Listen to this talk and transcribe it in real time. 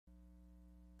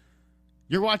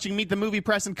You're watching Meet the Movie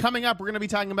Press, and coming up, we're going to be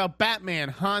talking about Batman,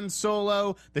 Han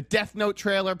Solo, the Death Note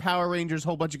trailer, Power Rangers,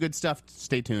 whole bunch of good stuff.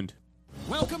 Stay tuned.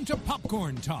 Welcome to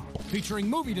Popcorn Talk, featuring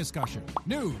movie discussion,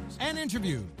 news, and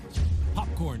interviews.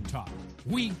 Popcorn Talk,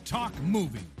 we talk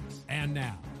movies. And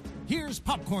now, here's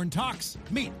Popcorn Talk's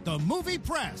Meet the Movie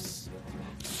Press.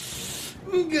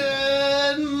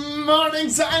 Good morning,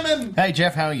 Simon. Hey,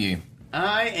 Jeff, how are you?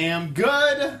 I am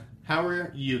good. How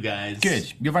are you guys?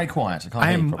 Good. You're very quiet. I can't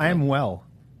hear you properly. I am well.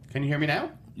 Can you hear me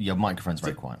now? Your microphone's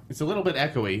very quiet. It's a little bit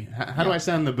echoey. How do I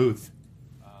sound in the booth?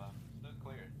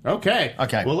 Clear. Okay.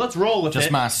 Okay. Well, let's roll with it. Just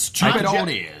my stupid I'm old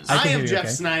Je- ears. I can am hear you, Jeff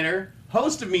okay? Snyder,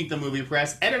 host of Meet the Movie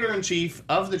Press, editor-in-chief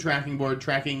of the Tracking Board,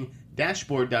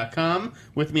 tracking-dashboard.com.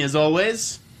 With me, as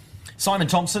always... Simon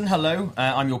Thompson, hello.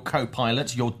 I'm your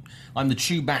co-pilot. I'm the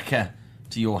Chewbacca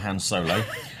to your Han Solo.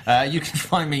 You can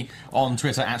find me on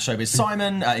Twitter at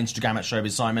ShowbizSimon, Instagram at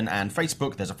ShowbizSimon, and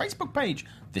Facebook. There's a Facebook page.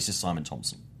 This is Simon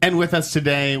Thompson. And with us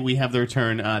today, we have the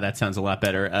return, that sounds a lot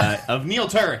better, of Neil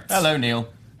Turret. Hello, Neil.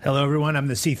 Hello, everyone. I'm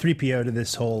the C-3PO to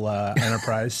this whole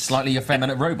enterprise. Slightly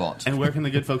effeminate robot. And where can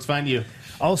the good folks find you?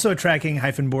 Also,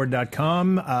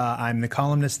 tracking-board.com. I'm the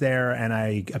columnist there, and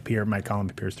my column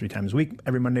appears 3 times a week,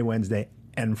 every Monday, Wednesday,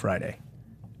 and Friday.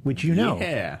 Which you know.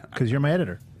 Yeah. Because you're my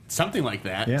editor. Something like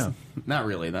that. Yeah. Not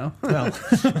really, though. Well,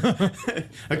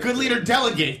 A good leader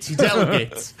delegates. He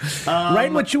delegates.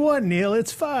 write what you want, Neil.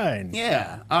 It's fine.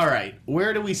 Yeah. All right.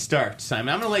 Where do we start,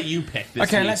 Simon? I'm going to let you pick this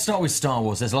Okay, week. let's start with Star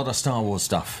Wars. There's a lot of Star Wars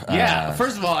stuff. Yeah.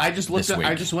 First of all, I just looked. this week.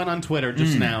 I just went on Twitter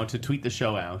just now to tweet the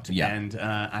show out, Yeah. and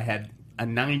I had a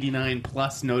 99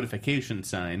 plus notification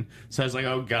sign. So I was like,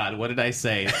 "Oh God, what did I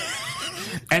say?"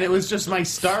 And it was just my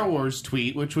Star Wars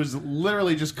tweet, which was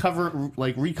literally just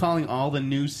recalling all the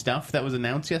new stuff that was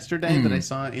announced yesterday that I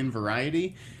saw in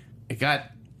Variety. It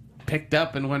got picked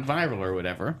up and went viral or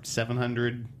whatever.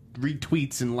 700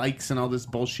 retweets and likes and all this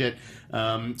bullshit.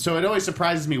 So it always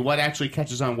surprises me what actually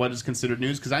catches on, what is considered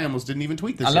news, because I almost didn't even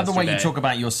tweet this I love the way you yesterday. talk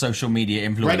about your social media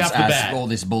influence Right off the as bat. all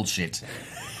this bullshit.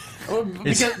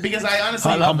 Because I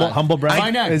honestly... Humble brag? I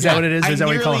know. Is that what it is? Is that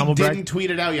what you call I humble didn't brag?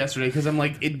 tweet it out yesterday because I'm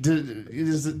like,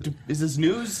 is this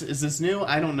news? Is this new?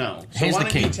 I don't know. So Here's why the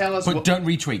don't key. you tell us? But don't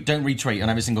retweet on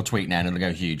every single tweet now, and it'll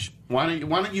go huge. Why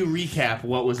don't you recap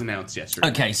what was announced yesterday?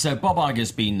 Okay, so Bob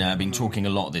Iger's been talking a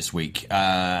lot this week. 2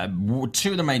 of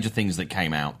the major things that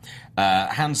came out.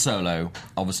 Han Solo,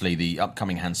 obviously the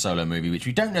upcoming Han Solo movie, which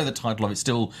we don't know the title of. It's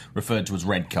still referred to as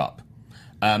Red Cup.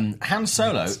 Han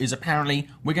Solo is apparently,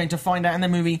 we're going to find out in the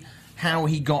movie how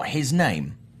he got his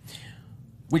name.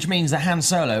 Which means that Han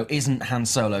Solo isn't Han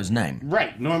Solo's name.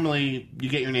 Right. Normally, you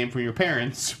get your name from your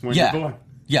parents when Yeah. you're born.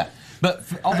 Yeah. But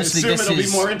obviously I assume this it'll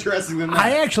is... be more interesting than that.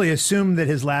 I actually assumed that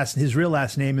his real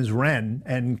last name is Ren,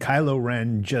 and Kylo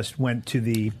Ren just went to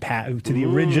the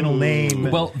original name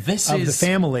Well, this of the is-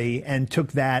 family and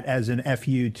took that as an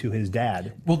FU to his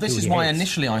dad. Well, this who is he why hates.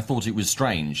 initially I thought it was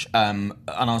strange. And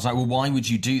I was like, well, why would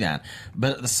you do that?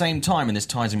 But at the same time, and this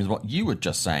ties in with what you were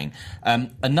just saying,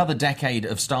 another decade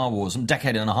of Star Wars,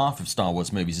 decade and a half of Star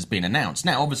Wars movies has been announced.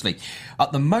 Now, obviously,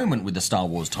 at the moment with the Star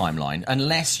Wars timeline,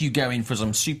 unless you go in for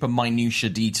some super minutiae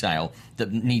detail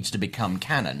that needs to become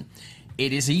canon,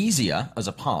 it is easier as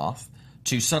a path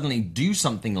to suddenly do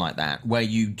something like that, where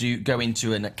you do go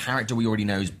into a character we already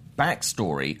know's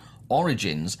backstory,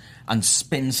 origins, and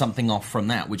spin something off from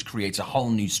that, which creates a whole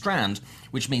new strand,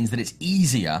 which means that it's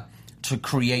easier to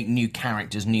create new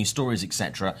characters, new stories,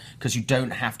 etc., because you don't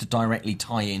have to directly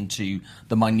tie into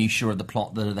the minutiae of the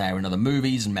plot that are there in other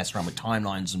movies and mess around with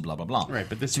timelines and blah, blah, blah. Right,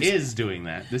 but this is doing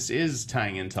that. This is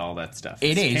tying into all that stuff.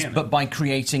 It It's is, canon. but by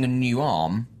creating a new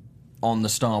arm on the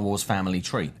Star Wars family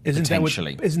tree,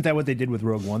 potentially. Isn't that what they did with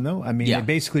Rogue One, though? I mean, Yeah. they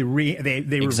basically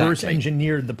reverse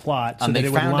engineered the plot so And that they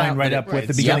it would found line out right that up it-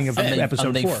 with the Yeah, beginning of and episode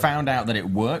and they 4. found out that it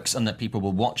works and that people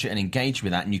will watch it and engage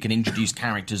with that, and you can introduce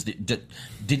characters that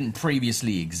didn't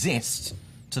previously exist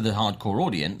to the hardcore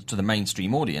audience, to the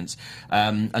mainstream audience,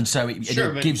 and so it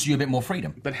but- gives you a bit more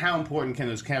freedom. But how important can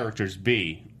those characters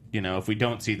be? If we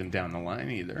don't see them down the line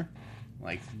either,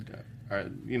 like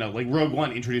Rogue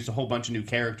One introduced a whole bunch of new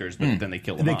characters, but then they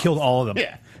killed them. They off. killed all of them.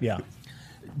 Yeah. Yeah.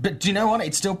 But do you know what?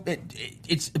 It's still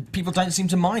it's people don't seem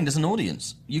to mind as an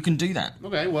audience. You can do that.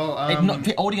 Okay, well,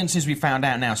 The audiences we found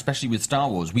out now, especially with Star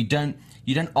Wars, you don't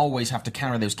always have to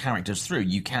carry those characters through.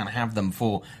 You can have them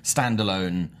for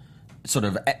standalone sort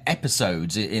of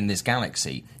episodes in this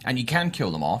galaxy, and you can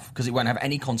kill them off because it won't have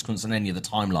any consequence on any of the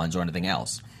timelines or anything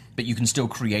else. But you can still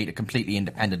create a completely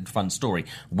independent, fun story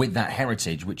with that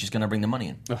heritage, which is going to bring the money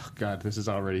in. oh god, this is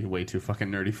already way too fucking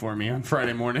nerdy for me on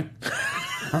Friday morning.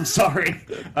 I'm sorry.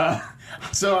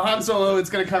 So Han Solo, it's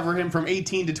going to cover him from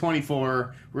 18 to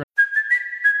 24.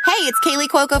 Hey, it's Kaylee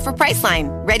Cuoco for Priceline.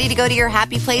 Ready to go to your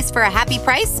happy place for a happy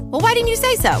price? Well, why didn't you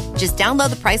say so? Just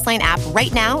download the Priceline app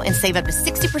right now and save up to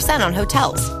 60% on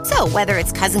hotels. So whether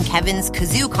it's Cousin Kevin's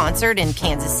Kazoo Concert in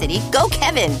Kansas City, go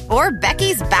Kevin, or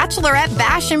Becky's Bachelorette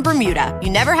Bash in Bermuda,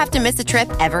 you never have to miss a trip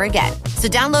ever again. So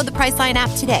download the Priceline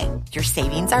app today. Your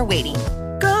savings are waiting.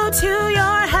 Go to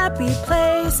your happy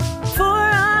place for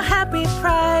a happy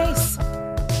price.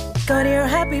 Go to your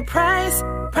happy price,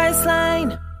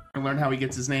 Priceline. Learn how he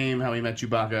gets his name, how he met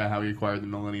Chewbacca, how he acquired the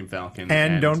Millennium Falcon,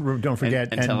 And don't forget,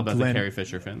 and tell about the Carrie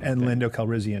Fisher film and Lando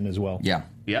Calrissian as well. Yeah.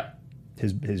 Yep.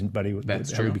 His buddy.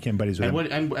 That's how true. he became buddies with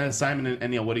him. And Simon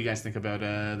and Neil, what do you guys think about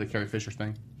the Carrie Fisher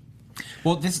thing?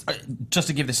 Well, this just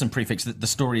to give this some prefix, the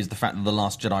story is the fact that The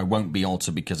Last Jedi won't be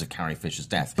altered because of Carrie Fisher's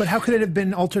death. But how could it have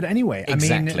been altered anyway?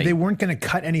 Exactly. I mean, they weren't going to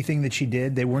cut anything that she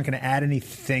did. They weren't going to add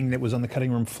anything that was on the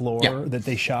cutting room floor that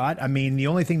they shot. I mean, the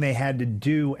only thing they had to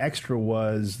do extra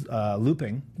was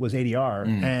looping, was ADR,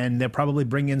 and they'll probably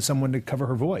bring in someone to cover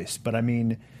her voice. But I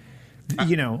mean,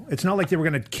 it's not like they were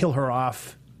going to kill her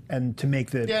off and to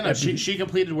make the... Yeah, no, she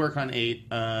completed work on 8.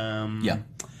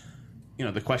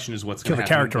 The question is what's kill going the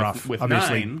to happen character off. with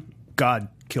Obviously, 9. God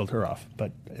killed her off.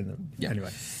 But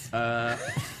anyway.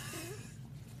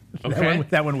 Okay.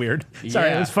 That one weird. Sorry,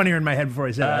 Yeah. it was funnier in my head before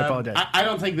I said it. I apologize. I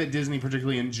don't think that Disney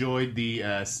particularly enjoyed the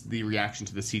reaction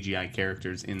to the CGI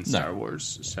characters in Star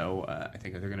Wars, so I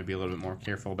think that they're going to be a little bit more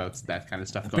careful about that kind of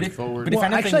stuff going forward. but if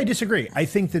anything- actually, I disagree. I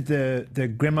think that the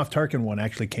Grand Moff Tarkin one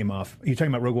actually came off. Are you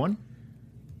talking about Rogue One?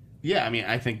 Yeah, I mean,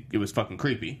 I think it was fucking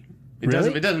creepy. It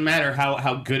Really? doesn't matter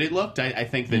how good it looked. I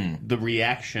think that the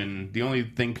reaction, the only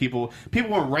thing people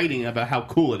weren't writing about how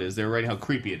cool it is. They were writing how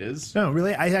creepy it is. No,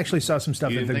 really. I actually saw some stuff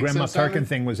You that didn't the think Grand so, Moff Tarkin Simon?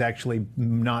 thing was actually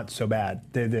not so bad.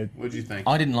 What'd you think?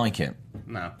 I didn't like it.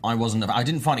 No. I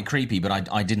didn't find it creepy, but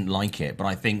I didn't like it. But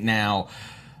I think now,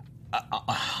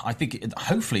 I think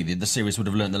hopefully the series would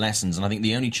have learned the lessons, and I think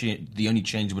the only change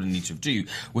it would have needed to do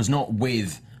was not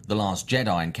with The Last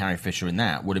Jedi and Carrie Fisher in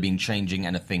that, would have been changing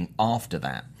anything after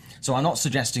that. So I'm not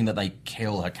suggesting that they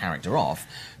kill her character off,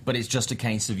 but it's just a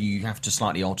case of you have to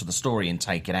slightly alter the story and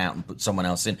take it out and put someone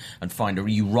else in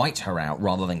and you write her out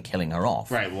rather than killing her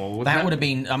off. Right, well, that would have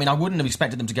been, I mean, I wouldn't have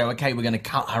expected them to go, okay, we're going to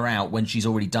cut her out when she's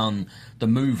already done the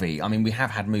movie. I mean, we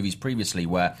have had movies previously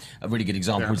where a really good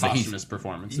example was the posthumous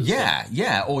performances.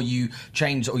 Yeah, or you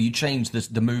change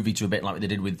the movie to a bit like they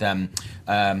did with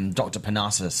Dr.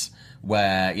 Parnassus,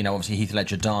 where, obviously Heath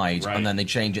Ledger died, and then they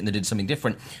changed it and they did something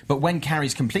different. But when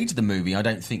Carrie's completed the movie, I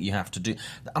don't think you have to do...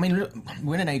 I mean, look,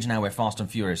 we're in an age now where Fast and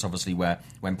Furious, obviously, where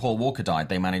when Paul Walker died,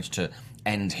 they managed to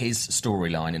end his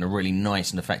storyline in a really nice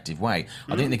and effective way.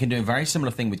 I think they can do a very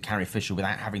similar thing with Carrie Fisher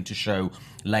without having to show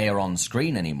Leia on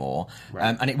screen anymore,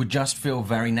 and it would just feel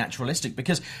very naturalistic.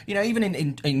 Because even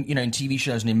in TV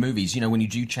shows and in movies, when you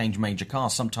do change major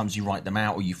casts, sometimes you write them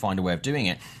out or you find a way of doing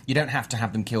it. You don't have to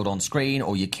have them killed on screen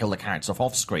or you kill the characters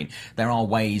off screen. There are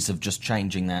ways of just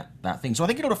changing that thing. So I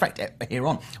think it'll affect it here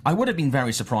on. I would have been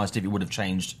very surprised if it would have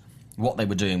changed what they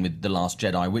were doing with The Last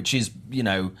Jedi, which is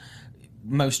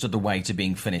most of the way to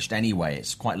being finished anyway.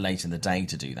 It's quite late in the day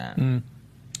to do that.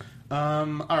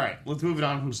 All right, let's move it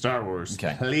on from Star Wars.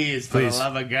 Okay. Please, for the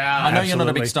love of God. I know you're not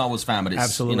a big Absolutely. Star Wars fan, but it's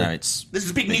Absolutely. it's This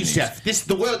is big news, Jeff. This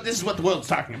is what the world's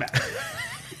talking about.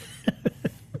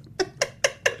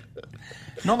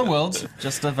 not the world,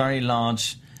 just a very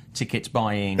large ticket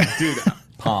buying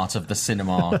part of the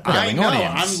cinema I going know.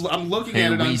 audience. I'm looking who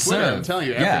at it on we Twitter. I'm serve. telling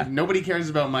you, Yeah. nobody cares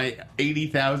about my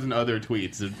 80,000 other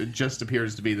tweets. It just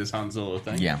appears to be this Han Solo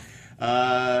thing. Yeah.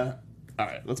 All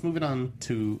right, let's move it on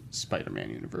to Spider-Man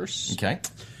universe. Okay.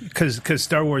 Because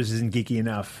Star Wars isn't geeky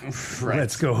enough. Right.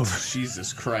 Let's go over.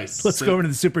 Jesus Christ. Let's go over to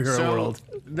the superhero world.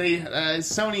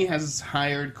 Sony has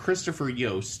hired Christopher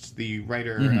Yost, the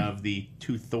writer of the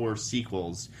two Thor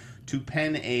sequels, to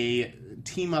pen a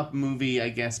team-up movie, I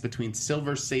guess, between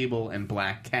Silver Sable and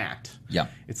Black Cat. Yeah.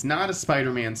 It's not a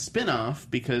Spider-Man spin-off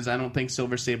because I don't think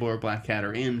Silver Sable or Black Cat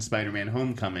are in Spider-Man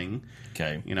Homecoming.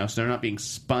 Okay. So they're not being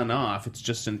spun off. It's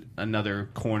just another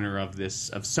corner of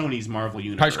Sony's Marvel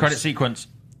universe. Post-credit sequence.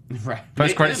 Right.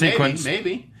 Post-credit sequence.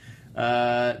 Maybe. They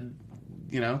have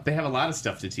a lot of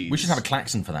stuff to tease. We should have a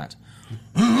klaxon for that.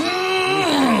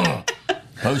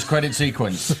 Post-credit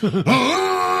sequence.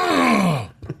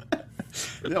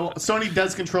 Sony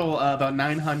does control about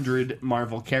 900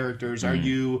 Marvel characters. Are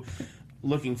you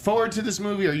looking forward to this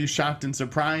movie? Are you shocked and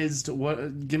surprised?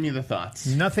 Give me the thoughts.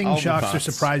 Nothing All the shocks or thoughts.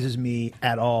 surprises me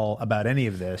at all about any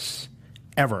of this,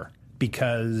 ever.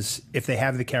 Because if they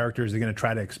have the characters, they're going to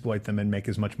try to exploit them and make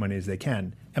as much money as they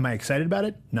can. Am I excited about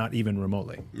it? Not even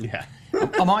remotely. Yeah.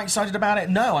 Am I excited about it?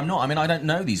 No, I'm not. I mean, I don't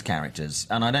know these characters,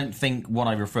 and I don't think what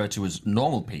I refer to as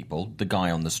normal people, the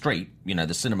guy on the street,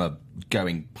 the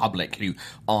cinema-going public who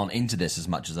aren't into this as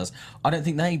much as us, I don't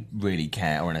think they really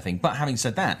care or anything. But having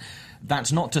said that,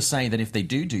 that's not to say that if they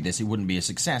do this, it wouldn't be a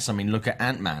success. I mean, look at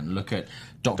Ant-Man, look at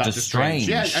Doctor Strange.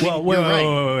 Yeah, I mean, you're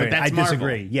right, but that's I Marvel.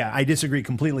 disagree. Yeah, I disagree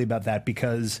completely about that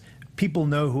because people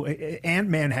know who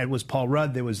Ant-Man was Paul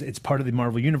Rudd. It's part of the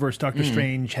Marvel Universe. Doctor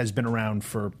Strange has been around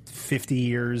for 50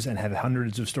 years and had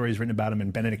hundreds of stories written about him,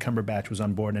 and Benedict Cumberbatch was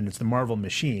on board, and it's the Marvel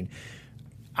machine.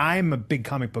 I'm a big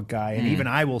comic book guy, and even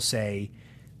I will say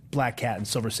Black Cat and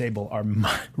Silver Sable are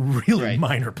really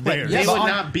minor players. They would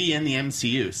not be in the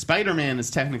MCU. Spider-Man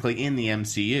is technically in the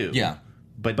MCU. Yeah.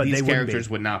 But these characters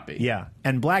would not be. Yeah.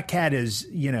 And Black Cat is,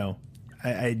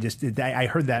 I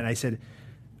heard that and I said,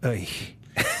 ugh.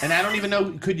 And I don't even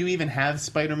know, could you even have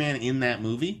Spider-Man in that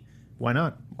movie? Why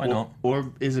not? Why not?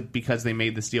 Or is it because they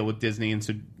made this deal with Disney and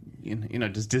so,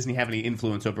 does Disney have any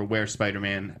influence over where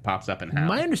Spider-Man pops up and how?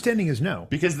 My understanding is no.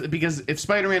 Because if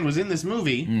Spider-Man was in this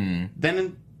movie,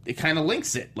 then it kind of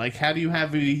links it. Like, how do you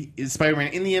have is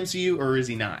Spider-Man in the MCU or is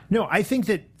he not? No, I think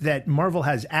that Marvel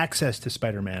has access to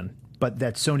Spider-Man, but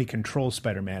that Sony controls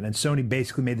Spider-Man. And Sony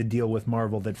basically made the deal with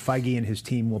Marvel that Feige and his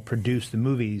team will produce the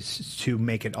movies to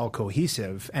make it all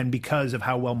cohesive. And because of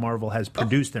how well Marvel has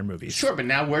produced their movies. Sure, but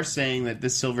now we're saying that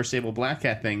this Silver Sable Black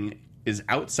Cat thing is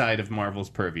outside of Marvel's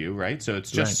purview, right? So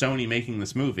it's just Sony making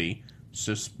this movie.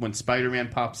 So when Spider-Man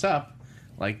pops up,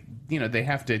 they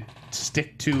have to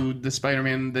stick to the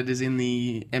Spider-Man that is in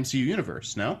the MCU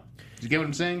universe, no? Do you get what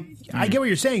I'm saying? I get what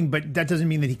you're saying, but that doesn't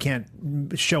mean that he can't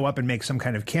show up and make some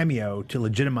kind of cameo to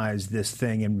legitimize this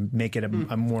thing and make it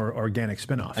a more organic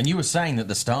spin-off. And you were saying that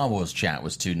the Star Wars chat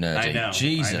was too nerdy. I know.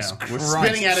 Jesus I know. Christ. We're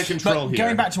spinning out of control here.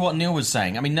 Going back to what Neil was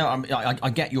saying, I mean, no, I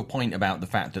get your point about the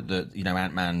fact that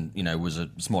Ant-Man, was a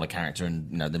smaller character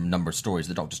and, the number of stories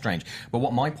of Doctor Strange. But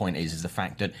what my point is the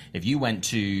fact that if you went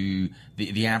to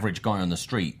the average guy on the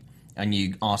street and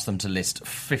you asked them to list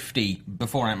 50,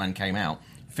 before Ant-Man came out,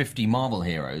 50 Marvel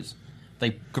heroes,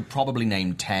 they could probably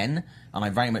name 10, and I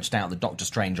very much doubt that Doctor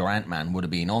Strange or Ant-Man would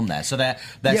have been on there. So they're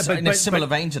in a similar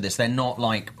vein to this. They're not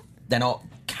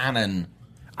canon.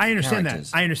 I understand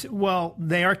characters. that. I understand. Well,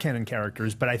 they are canon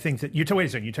characters, but I think that wait a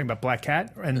second. You're talking about Black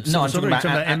Cat and no, I'm talking about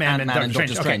Ant-Man and Doctor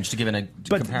Strange okay. to give a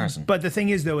comparison. But the thing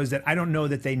is, though, is that I don't know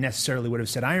that they necessarily would have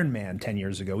said Iron Man 10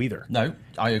 years ago either. No,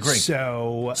 I agree.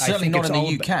 So certainly I think not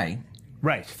in the UK.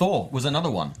 Right. Thor was another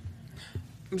one.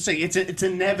 I'm saying it's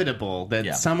inevitable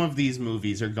that some of these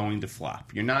movies are going to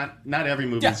flop. Not every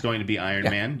movie is going to be Iron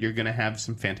Man. You're going to have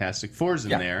some Fantastic Fours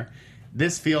in there.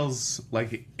 This feels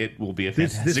like it will be a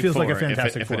Fantastic feels Four like a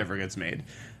Fantastic if Four. it ever gets made.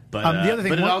 But the other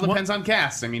thing, it all depends on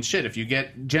cast. I mean, shit, if you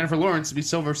get Jennifer Lawrence to be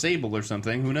Silver Sable or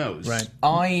something, who knows? Right.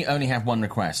 I only have one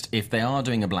request. If they are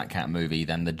doing a Black Cat movie,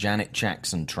 then the Janet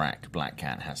Jackson track Black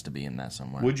Cat has to be in there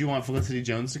somewhere. Would you want Felicity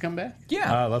Jones to come back?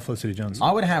 Yeah. I love Felicity Jones.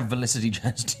 I would have Felicity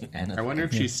Jones do anything. I wonder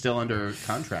if she's still under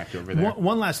contract over there.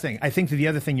 One last thing. I think that the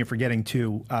other thing you're forgetting,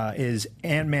 too, is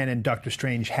Ant-Man and Doctor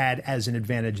Strange had as an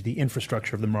advantage the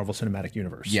infrastructure of the Marvel Cinematic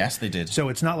Universe. Yes, they did. So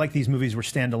it's not like these movies were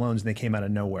standalones and they came out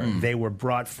of nowhere. They were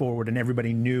brought forward and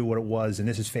everybody knew what it was, and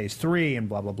this is phase 3 and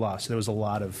blah, blah, blah. So there was a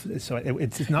lot of... So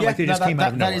it's not like they just came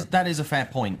out of nowhere. That is a fair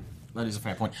point. That is a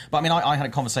fair point. But I mean, I had a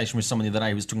conversation with someone the other day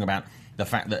who was talking about the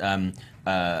fact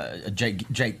that Jake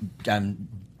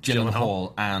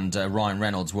Gyllenhaal and Ryan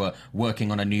Reynolds were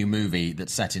working on a new movie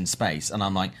that's set in space, and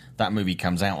I'm like, that movie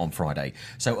comes out on Friday.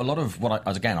 So a lot of what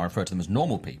I refer to them as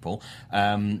normal people,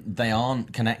 they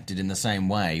aren't connected in the same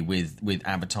way with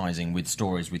advertising, with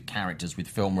stories, with characters, with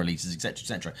film releases,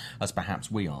 etc., as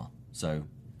perhaps we are. So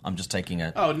I'm just taking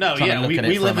a... Oh, no, yeah, we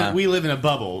live in a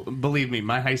bubble. Believe me,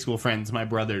 my high school friends, my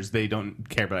brothers, they don't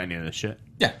care about any of this shit.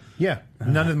 Yeah. Yeah,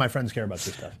 none of my friends care about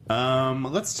this stuff.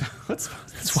 Let's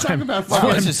talk about...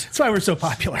 That's why we're so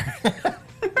popular.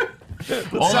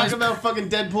 Let's talk about fucking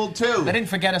Deadpool 2. They didn't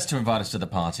forget us to invite us to the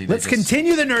party. Let's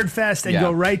continue the Nerd Fest and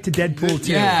go right to Deadpool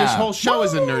 2. Yeah. This whole show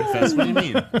is a Nerd Fest. What do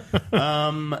you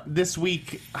mean? This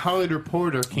week, Hollywood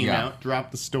Reporter came out,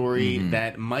 dropped the story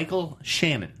that Michael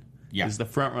Shannon is the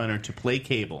frontrunner to play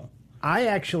Cable.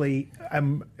 I think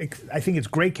it's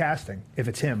great casting if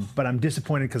it's him, but I'm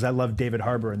disappointed because I love David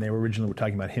Harbour and they originally were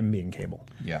talking about him being Cable.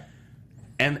 Yeah.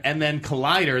 And then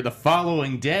Collider the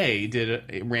following day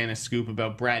ran a scoop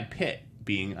about Brad Pitt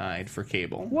being eyed for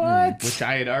Cable. What? Which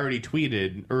I had already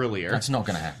tweeted earlier. That's not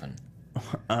going to happen.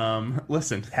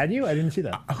 Listen. Had you? I didn't see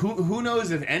that. Who knows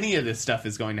if any of this stuff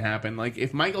is going to happen? Like,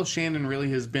 if Michael Shannon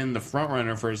really has been the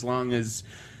frontrunner for as long as,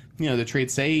 the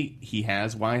trades say he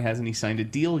has, why hasn't he signed a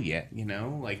deal yet?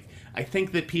 Like, I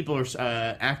think that people are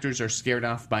actors are scared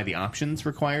off by the options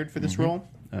required for this role.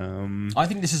 I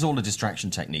think this is all a distraction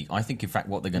technique. I think, in fact,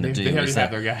 what they're going to do they already is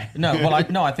have their guy.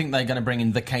 I think they're going to bring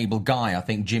in the Cable Guy. I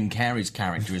think Jim Carrey's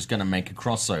character is going to make a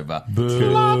crossover.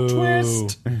 Plot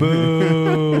twist.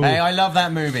 Boo. Hey, I love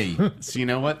that movie. So you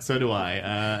know what? So do I.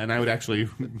 And I would actually.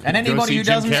 And anybody go see who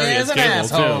Jim doesn't Carrey is as an Cable,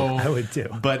 asshole. too. I would too.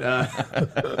 But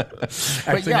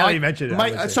Actually, now you mentioned it.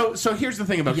 I would say. so here's the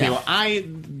thing about Yeah.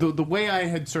 Cable. The way I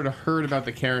had sort of heard about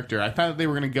the character, I thought that they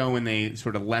were going to go in a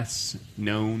sort of less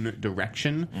known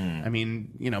direction. I mean,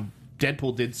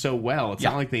 Deadpool did so well. It's Yeah.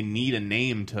 not like they need a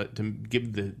name to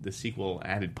give the sequel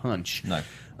added punch. No.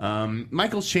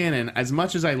 Michael Shannon, as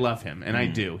much as I love him, and I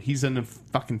do, he's a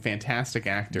fucking fantastic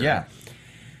actor. Yeah.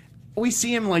 We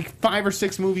see him like 5 or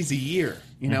 6 movies a year.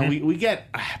 We get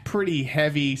a pretty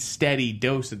heavy, steady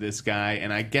dose of this guy,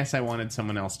 and I guess I wanted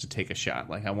someone else to take a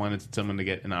shot. Like, I wanted someone to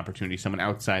get an opportunity, someone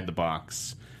outside the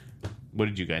box. What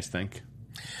did you guys think?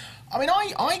 I mean,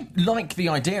 I like the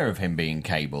idea of him being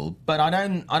Cable, but I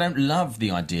don't love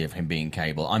the idea of him being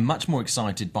Cable. I'm much more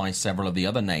excited by several of the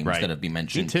other names Right. that have been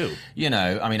mentioned. Me too.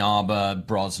 I mean, Arbor,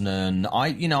 Brosnan.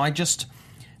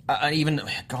 Even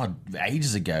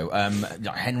ages ago,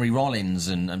 Henry Rollins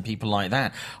and people like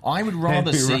that. I would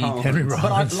rather see Henry But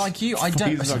Rollins. like you, I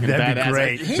don't. He's fucking That'd be badass.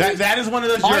 great. That is one of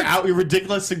those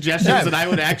ridiculous suggestions that I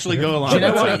would actually go along Do you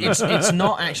know with. what? It's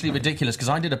not actually ridiculous because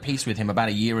I did a piece with him about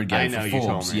a year ago I know, for you told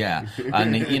Forbes. me. Yeah,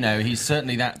 and he's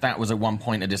certainly that was at one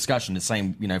point a discussion. The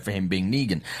same, for him being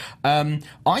Negan.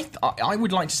 I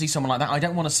would like to see someone like that. I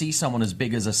don't want to see someone as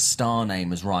big as a star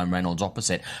name as Ryan Reynolds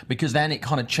opposite because then it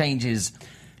kind of changes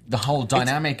the whole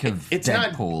dynamic of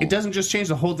Deadpool. It doesn't just change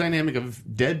the whole dynamic of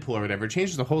Deadpool or whatever. It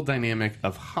changes the whole dynamic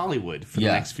of Hollywood for the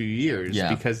next few years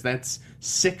because that's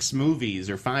 6 movies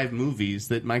or 5 movies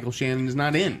that Michael Shannon is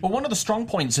not in. Well, one of the strong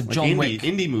points of John Wick,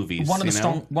 indie movies. One of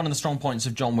the strong points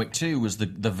of John Wick 2 was the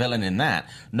villain in that.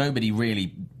 Nobody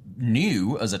really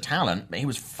knew as a talent, but he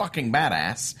was fucking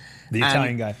badass. The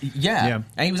Italian guy. Yeah.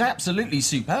 And he was absolutely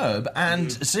superb. And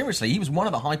seriously, he was one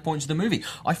of the high points of the movie.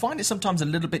 I find it sometimes a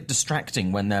little bit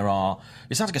distracting when there are,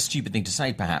 it sounds like a stupid thing to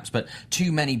say perhaps, but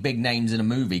too many big names in a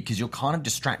movie because you're kind of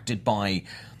distracted by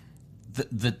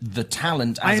the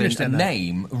talent as in a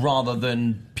name rather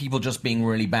than people just being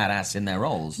really badass in their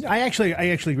roles. I actually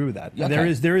agree with that.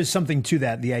 Okay. There is something to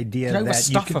that. The idea that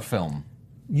overstuff you a film.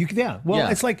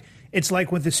 It's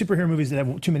like with the superhero movies that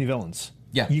have too many villains.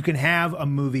 Yeah. You can have a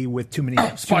movie with too many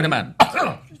Spider-Man.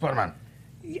 Spider-Man.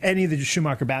 Any of the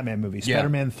Schumacher Batman movies, Yeah.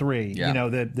 Spider-Man 3, Yeah.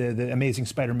 the Amazing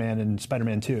Spider-Man and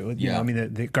Spider-Man 2, Yeah.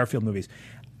 the Garfield movies.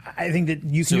 I think that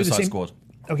you can do the Suicide same. Squad.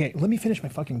 Okay, let me finish my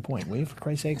fucking point, will you, for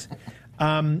Christ's sakes?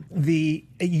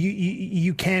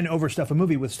 You can overstuff a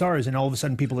movie with stars, and all of a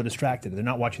sudden people are distracted. They're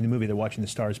not watching the movie; they're watching the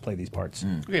stars play these parts.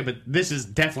 Okay, but this is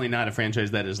definitely not a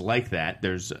franchise that is like that.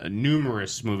 There's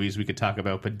numerous movies we could talk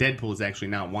about, but Deadpool is actually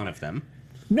not one of them.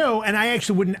 No, and I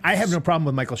actually wouldn't. I have no problem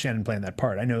with Michael Shannon playing that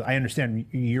part. I understand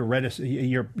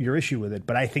your issue with it,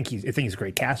 but I think he's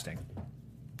great casting.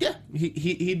 Yeah,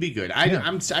 he'd be good.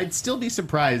 I'd still be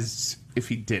surprised if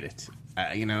he did it.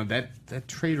 That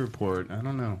trade report. I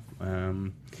don't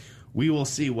know. We will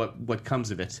see what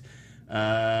comes of it.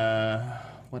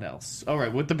 What else? All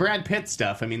right, with the Brad Pitt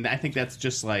stuff. I mean, I think that's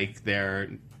just like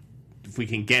if we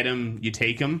can get him, you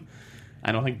take him.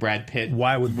 I don't think Brad Pitt.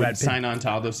 Why would Brad Pitt sign on to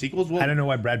all those sequels? Well, I don't know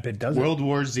why Brad Pitt does World it.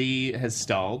 War Z has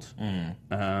stalled.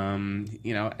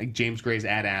 James Gray's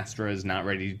Ad Astra is not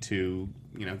ready to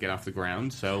get off the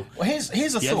ground. So Well, here's a he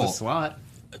has a thought. slot.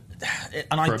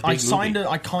 And for a big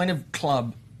I kind of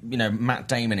club Matt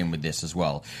Damon in with this as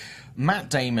well.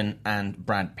 Matt Damon and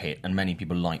Brad Pitt and many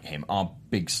people like him are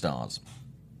big stars.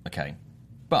 Okay.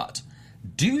 But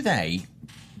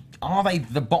are they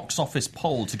the box office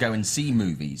poll to go and see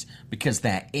movies because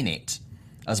they're in it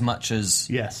as much as...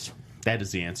 Yes, that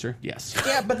is the answer. Yes.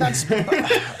 Yeah, but that's...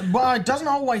 well, it doesn't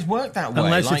always work that way.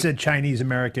 Unless it's a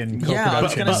Chinese-American Yeah, I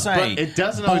was co-production. going to say... but it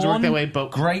doesn't always work that way, but-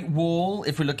 Great Wall,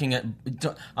 if we're looking at...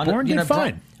 Bourne did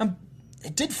fine.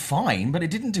 It did fine, but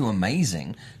it didn't do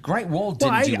amazing. Great Wall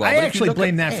didn't do well. I but if you actually look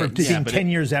blame at that for it- being but 10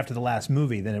 years after the last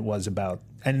movie than it was about...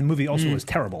 And the movie also was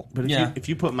terrible. But Yeah. if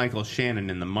you put Michael Shannon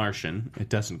in The Martian, it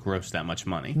doesn't gross that much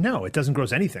money. No, it doesn't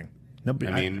gross anything.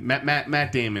 Nobody, I mean,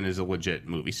 Matt Damon is a legit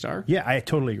movie star. yeah, I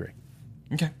totally agree.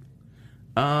 Okay.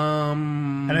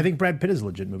 And I think Brad Pitt is a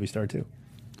legit movie star, too.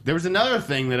 There was another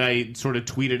thing that I sort of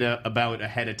tweeted about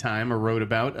ahead of time or wrote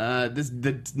about.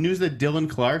 The news that Dylan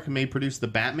Clark may produce the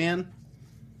Batman.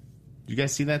 Did you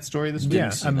guys see that story this week?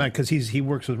 Yeah, because he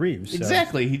works with Reeves. So.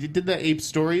 Exactly. He did the Ape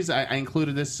Stories. I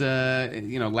included this,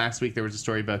 last week there was a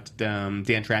story about Dan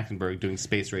Trachtenberg doing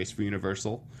Space Race for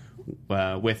Universal,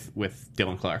 with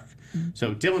Dylan Clark.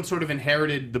 So Dylan sort of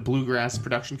inherited the Bluegrass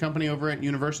production company over at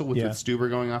Universal with Stuber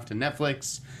going off to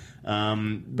Netflix.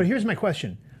 But here's my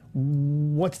question.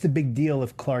 What's the big deal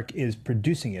if Clark is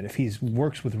producing it? If he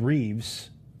works with Reeves,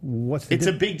 what's the It's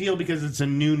a big deal because it's a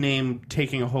new name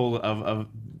taking a hold of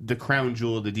the crown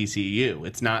jewel of the DCEU.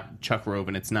 It's not Chuck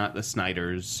Roven. It's not the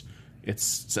Snyders.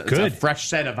 It's a fresh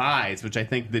set of eyes, which I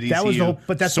think the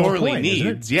DCU sorely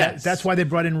needs. Yes, that's why they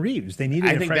brought in Reeves. They needed.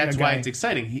 I think that's why it's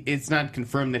exciting. It's not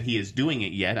confirmed that he is doing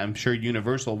it yet. I'm sure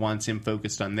Universal wants him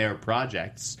focused on their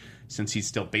projects since he's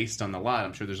still based on the lot.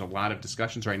 I'm sure there's a lot of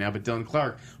discussions right now. But Dylan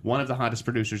Clark, one of the hottest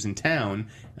producers in town,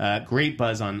 great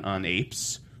buzz on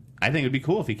Apes. I think it'd be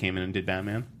cool if he came in and did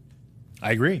Batman.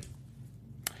 I agree.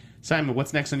 Simon,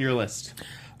 what's next on your list?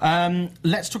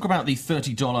 Let's talk about the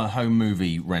 $30 home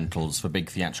movie rentals for big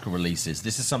theatrical releases.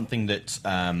 This is something that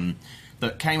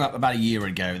that came up about a year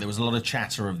ago. There was a lot of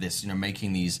chatter of this,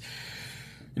 making these,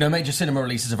 major cinema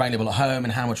releases available at home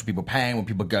and how much people paying when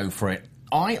people go for it.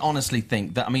 I honestly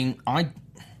think that,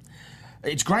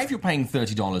 it's great if you're paying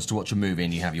 $30 to watch a movie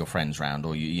and you have your friends round,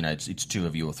 or it's two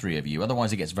of you or three of you.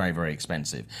 Otherwise, it gets very, very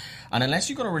expensive. And unless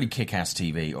you've got a really kick-ass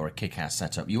TV or a kick-ass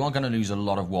setup, you are going to lose a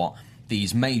lot of what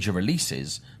these major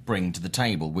releases bring to the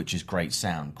table, which is great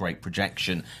sound, great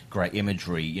projection, great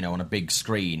imagery, on a big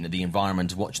screen, the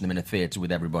environment of watching them in a theatre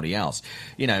with everybody else.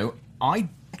 I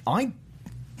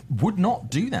would not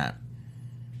do that.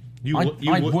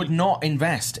 I would not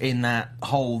invest in that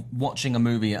whole watching a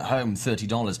movie at home,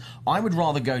 $30. I would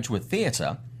rather go to a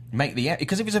theatre,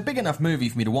 because if it's a big enough movie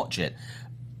for me to watch it,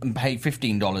 and pay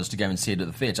 $15 to go and see it at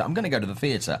the theatre, I'm going to go to the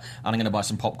theatre, and I'm going to buy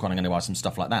some popcorn, I'm going to buy some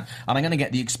stuff like that, and I'm going to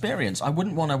get the experience. I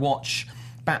wouldn't want to watch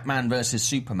Batman versus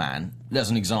Superman, as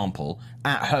an example,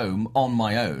 at home on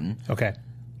my own. Okay.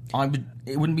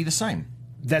 It wouldn't be the same.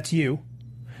 That's you.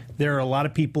 There are a lot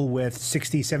of people with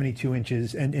 60, 72 inch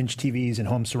TVs and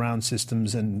home surround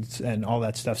systems and all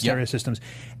that stuff, stereo systems,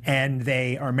 and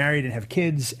they are married and have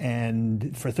kids,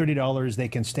 and for $30 they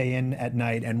can stay in at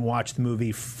night and watch the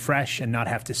movie fresh and not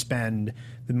have to spend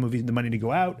the money to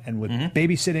go out, and with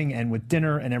babysitting and with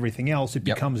dinner and everything else, it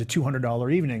becomes a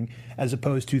 $200 evening as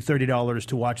opposed to $30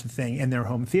 to watch the thing in their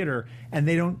home theater, and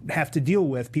they don't have to deal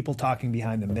with people talking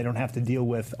behind them. They don't have to deal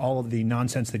with all of the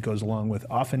nonsense that goes along with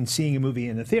often seeing a movie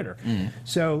in the theater.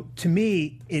 So to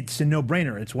me, it's a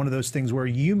no-brainer. It's one of those things where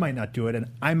you might not do it and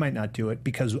I might not do it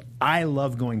because I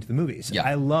love going to the movies.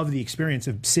 I love the experience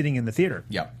of sitting in the theater.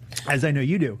 As I know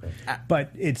you do.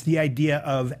 But it's the idea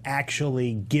of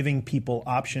actually giving people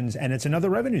options, and it's another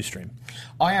revenue stream.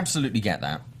 I absolutely get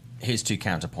that. Here's two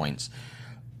counterpoints.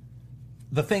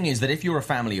 The thing is that if you're a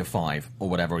family of 5 or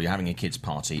whatever, or you're having a kids'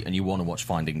 party and you want to watch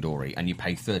Finding Dory and you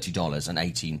pay $30 and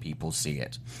 18 people see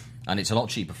it, and it's a lot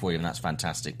cheaper for you, and that's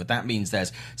fantastic. But that means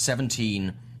there's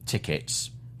 17 tickets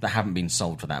that haven't been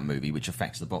sold for that movie, which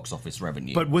affects the box office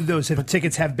revenue. But would those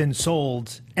tickets have been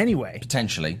sold anyway?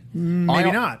 Potentially.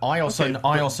 Maybe not. I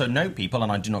also know people,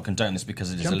 and I do not condone this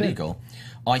because it is illegal.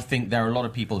 I think there are a lot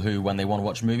of people who, when they want to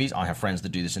watch movies, I have friends that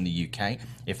do this in the UK,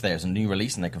 if there's a new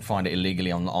release and they can find it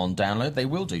illegally on download, they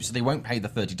will do. So they won't pay the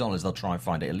 $30, they'll try and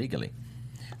find it illegally.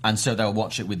 And so they'll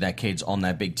watch it with their kids on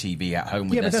their big TV at home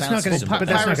with their sound system. But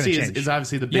piracy is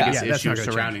obviously the biggest issue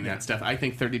surrounding that stuff. I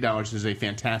think $30 is a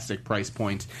fantastic price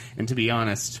point. And to be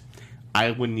honest,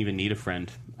 I wouldn't even need a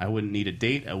friend. I wouldn't need a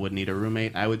date. I wouldn't need a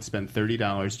roommate. I would spend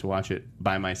 $30 to watch it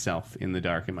by myself in the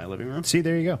dark in my living room. See,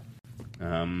 there you go.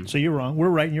 So you're wrong. We're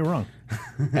right and you're wrong.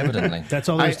 Evidently. That's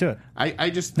all there is to it.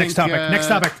 I just think... Next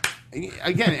topic.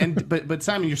 Again, but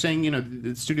Simon, you're saying,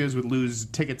 the studios would lose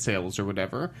ticket sales or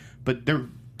whatever, but they're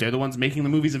the ones making the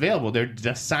movies available. They're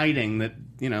deciding that,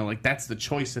 that's the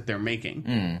choice that they're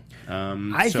making.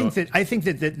 I think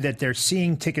that they're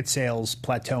seeing ticket sales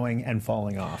plateauing and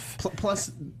falling off.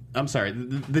 Plus, I'm sorry,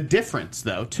 the difference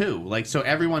though too. So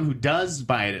everyone who does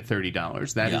buy it at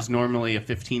 $30, that is normally a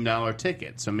 $15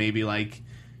 ticket. So maybe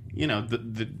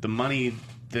the money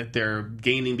that they're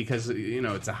gaining because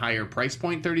it's a higher price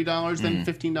point, $30 than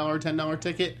 $15 $10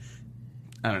 ticket.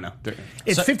 I don't know.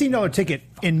 It's a $15 ticket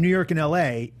in New York and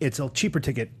LA. It's a cheaper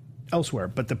ticket elsewhere.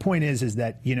 But the point is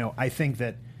that I think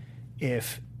that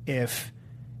if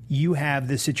you have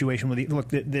this situation where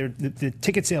the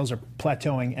ticket sales are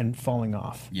plateauing and falling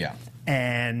off. Yeah.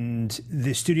 And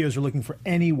the studios are looking for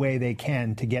any way they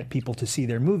can to get people to see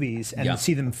their movies and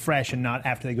see them fresh and not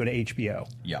after they go to HBO.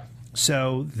 Yeah.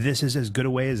 So this is as good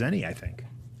a way as any, I think.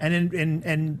 And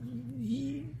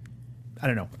I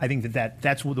don't know. I think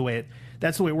that's the way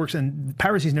it works, and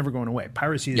piracy is never going away.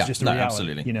 Piracy is just a reality.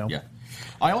 Absolutely. Yeah.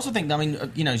 I also think,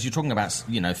 as you're talking about,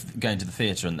 going to the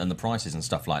theatre and the prices and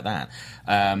stuff like that,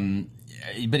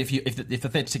 But if the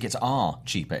theatre tickets are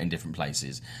cheaper in different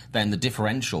places, then the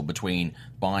differential between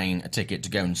buying a ticket to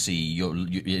go and see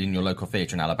in your local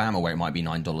theatre in Alabama, where it might be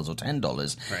 $9 or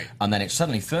 $10, right, and then it's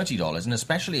suddenly $30, and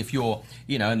especially if you're,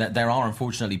 and there are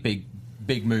unfortunately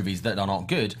big movies that are not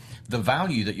good, the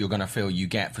value that you're going to feel you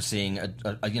get for seeing a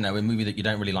movie that you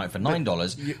don't really like for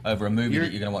 $9 over a movie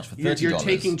that you're going to watch for $30. You're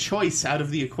taking choice out of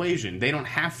the equation. They don't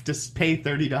have to pay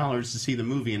 $30 to see the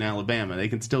movie in Alabama. They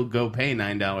can still go pay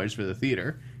 $9 for the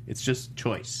theater. It's just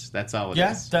choice. That's all it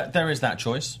is. Yeah, there is that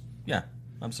choice. Yeah,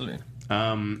 absolutely.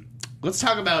 Let's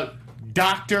talk about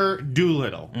Dr.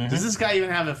 Dolittle. Mm-hmm. Does this guy even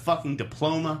have a fucking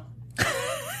diploma?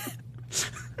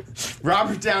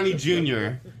 Robert Downey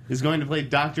Jr. is going to play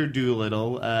Dr.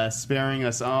 Dolittle, sparing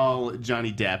us all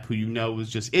Johnny Depp, who was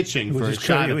just itching for a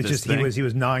shot at this thing. He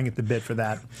was gnawing at the bit for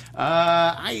that.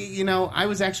 I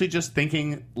was actually just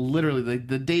thinking, literally,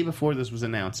 the day before this was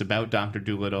announced, about Dr.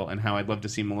 Dolittle and how I'd love to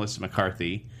see Melissa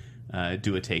McCarthy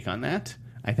do a take on that.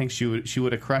 I think she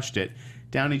would have crushed it.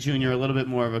 Downey Jr. a little bit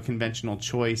more of a conventional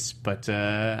choice, but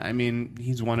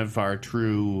he's one of our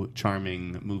true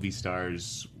charming movie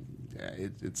stars.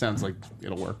 It sounds like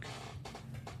it'll work.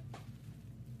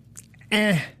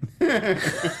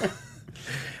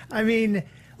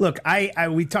 Look,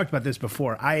 we talked about this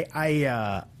before.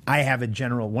 I have a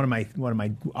general one of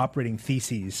my operating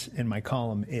theses in my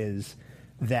column is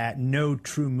that no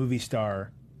true movie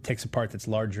star takes a part that's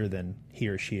larger than he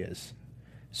or she is.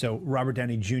 So Robert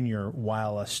Downey Jr.,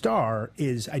 while a star,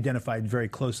 is identified very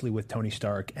closely with Tony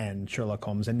Stark and Sherlock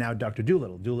Holmes, and now Dr.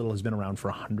 Dolittle. Dolittle has been around for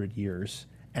 100 years,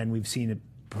 and we've seen it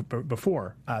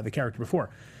before, the character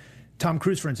before. Tom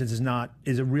Cruise, for instance,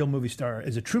 is a real movie star,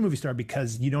 is a true movie star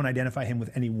because you don't identify him with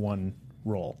any one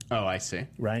role. Oh, I see.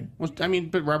 Right? Well,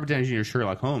 but Robert Downey Jr. is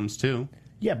Sherlock Holmes too.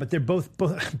 Yeah, but they're both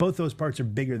those parts are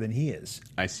bigger than he is.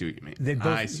 I see what you mean.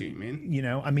 I see what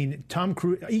you mean. Tom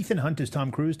Cruise, Ethan Hunt is Tom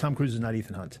Cruise. Tom Cruise is not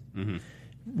Ethan Hunt. Mm-hmm.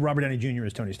 Robert Downey Jr.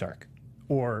 is Tony Stark,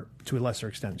 or to a lesser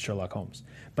extent, Sherlock Holmes.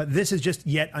 But this is just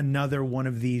yet another one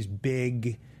of these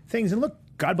big things. And look,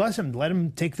 God bless him. Let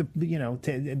him take to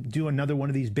do another one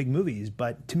of these big movies.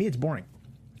 But to me, it's boring.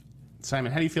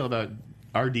 Simon, how do you feel about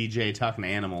RDJ talking to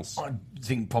animals? I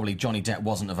think probably Johnny Depp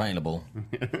wasn't available.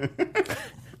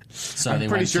 So I'm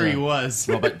pretty sure he was.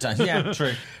 Robert Downey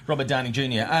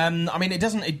Jr.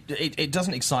 It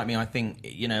doesn't excite me. I think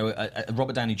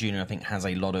Robert Downey Jr. I think has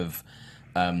a lot of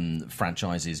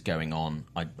franchises going on.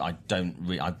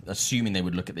 I'm assuming they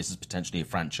would look at this as potentially a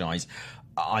franchise.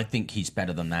 I think he's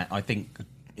better than that. I think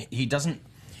he doesn't.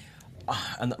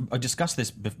 And I discussed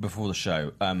this before the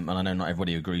show, and I know not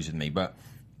everybody agrees with me, but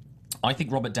I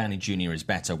think Robert Downey Jr. is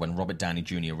better when Robert Downey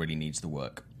Jr. really needs the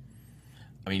work.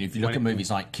 I mean, if you look at movies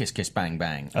like Kiss Kiss Bang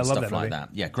Bang and stuff like that.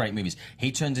 Yeah, great movies.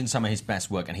 He turns in some of his best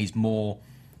work, and he's more,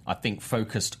 I think,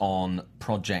 focused on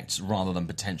projects rather than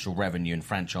potential revenue and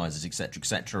franchises,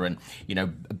 etc., and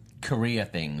career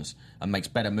things, and makes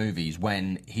better movies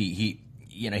when he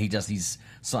does these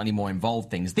slightly more involved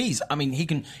things.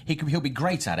 He'll be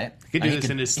great at it. He could do this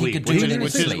in his sleep,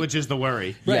 which is the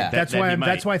worry. Right. Yeah, that's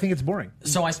why I think it's boring.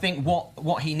 So I think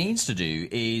what he needs to do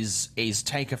is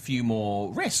take a few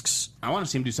more risks. I want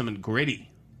to see him do something gritty.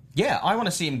 Yeah, I want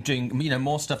to see him doing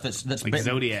more stuff that's like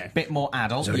Zodiac, bit more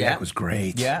adult. Zodiac was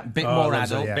great. Yeah, bit more adult,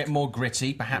 Zodiac. Bit more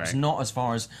gritty. Perhaps not as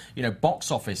far as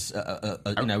box office. As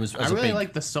I really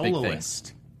like The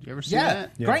Soloist. You ever see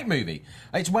that? Yeah, great movie.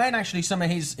 It's when actually some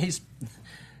of his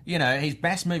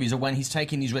best movies are when he's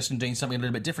taking these risks and doing something a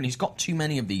little bit different. He's got too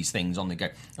many of these things on the go.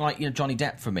 Like, Johnny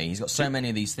Depp for me. He's got so many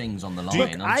of these things on the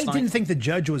line. Look, I didn't think The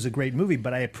Judge was a great movie,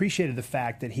 but I appreciated the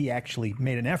fact that he actually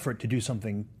made an effort to do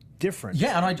something different.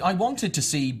 Yeah, and I wanted to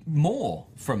see more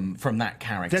from that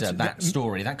character, that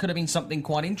story. That could have been something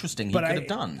quite interesting he could have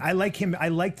done. I like him. I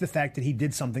like the fact that he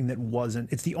did something that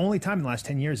wasn't... It's the only time in the last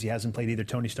 10 years he hasn't played either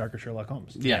Tony Stark or Sherlock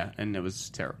Holmes. Yeah, and it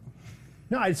was terrible.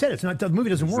 No, I said it's not. The movie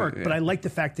doesn't work, but I like the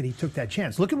fact that he took that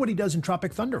chance. Look at what he does in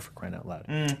Tropic Thunder, for crying out loud.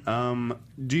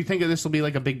 Do you think that this will be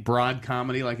like a big broad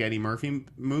comedy like Eddie Murphy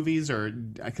movies, or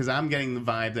because I'm getting the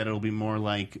vibe that it'll be more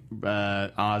like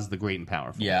Oz the Great and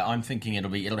Powerful? Yeah, I'm thinking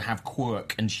it'll have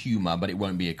quirk and humor, but it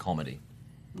won't be a comedy.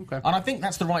 Okay. And I think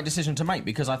that's the right decision to make,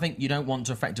 because I think you don't want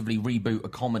to effectively reboot a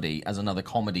comedy as another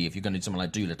comedy if you're going to do something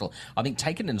like Dolittle. I think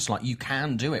you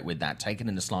can do it with that, take it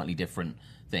in a slightly different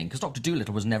thing, because Dr.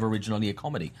 Dolittle was never originally a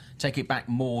comedy. Take it back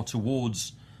more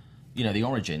towards the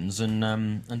origins and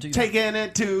do that. Taking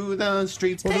it to the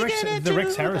streets. Well, taking the it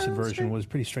Rex to Harrison the version streets. was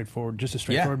pretty straightforward, just a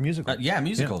straightforward musical.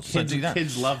 Musical. So do that.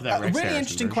 Kids love that Rex Really Harrison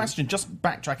interesting version. question. Just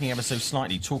backtracking ever so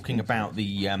slightly, talking about the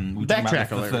we were talking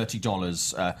Backtrack about the alert.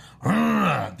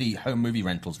 $30, the home movie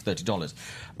rentals, $30.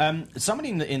 Somebody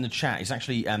in the chat is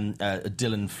actually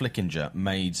Dylan Flickinger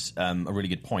made a really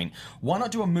good point. Why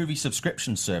not do a movie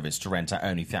subscription service to rent out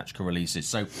only theatrical releases?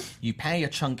 So you pay a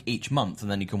chunk each month,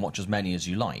 and then you can watch as many as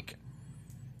you like.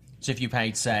 So if you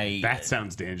paid, say... That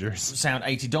sounds dangerous. Sound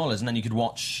 $80, and then you could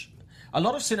watch... A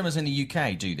lot of cinemas in the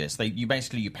UK do this.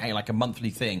 You pay like a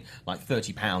monthly thing, like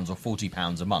 £30 or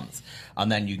 £40 a month,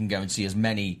 and then you can go and see as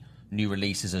many new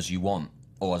releases as you want,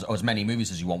 or as many movies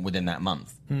as you want within that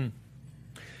month.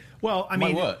 Well, I Might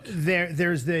mean, work.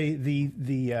 there's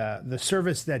the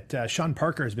service that Sean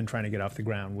Parker has been trying to get off the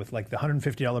ground with like the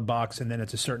 $150 box, and then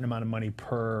it's a certain amount of money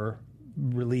per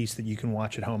release that you can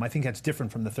watch at home. I think that's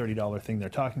different from the $30 thing they're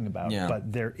talking about. Yeah.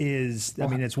 But there is, I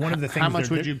mean, it's one of the things. How much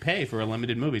would you pay for a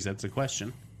limited movies? That's the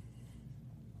question.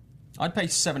 I'd pay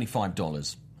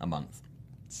 $75 a month.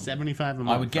 75 a month.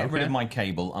 I would get rid okay. of my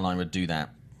cable, and I would do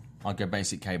that. I'd go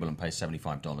basic cable and pay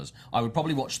 $75. I would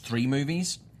probably watch 3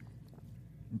 movies,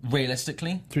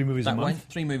 realistically. 3 movies a that way. month?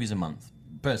 3 movies a month,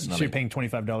 personally. So you're paying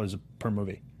 $25 per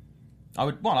movie.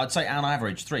 I'd say on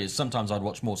average 3. Sometimes I'd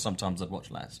watch more, sometimes I'd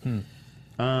watch less.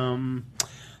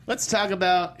 Let's talk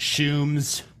about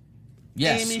Shooms.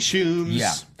 Yes. Amy Shooms.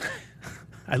 Yeah.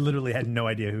 I literally had no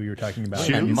idea who you were talking about.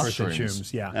 Shooms? when you first said Mushrooms.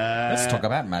 Shooms, yeah. Let's talk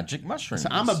about magic mushrooms. So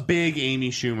I'm a big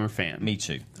Amy Schumer fan. Me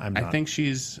too. I'm I not. think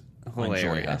she's enjoy her.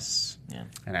 hilarious. Yeah.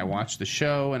 And I watched the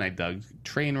show, and I dug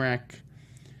Trainwreck.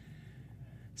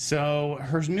 So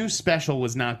her new special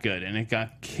was not good, and it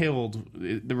got killed.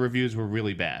 The reviews were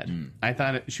really bad. I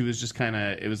thought she was just kind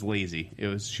of. It was lazy.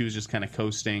 She was just kind of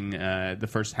coasting. The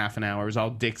first half an hour it was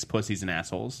all dicks, pussies, and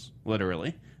assholes.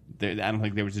 Literally, I don't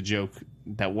think there was a joke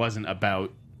that wasn't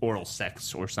about oral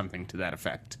sex or something to that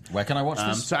effect. Where can I watch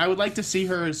this? So I would like to see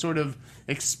her sort of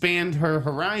expand her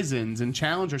horizons and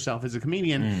challenge herself as a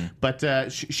comedian.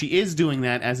 But she is doing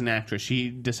that as an actress.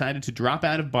 She decided to drop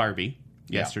out of Barbie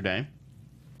yesterday.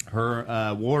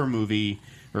 Her war movie,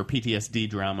 or PTSD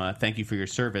drama, Thank You for Your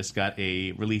Service, got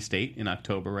a release date in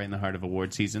October, right in the heart of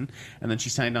award season. And then she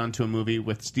signed on to a movie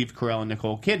with Steve Carell and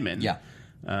Nicole Kidman. Yeah.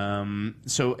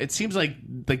 So it seems like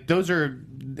those are.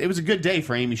 It was a good day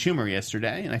for Amy Schumer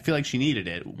yesterday, and I feel like she needed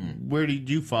it. Where did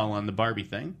you fall on the Barbie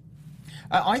thing?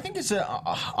 I think it's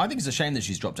a shame that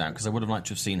she's dropped out, because I would have liked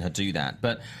to have seen her do that.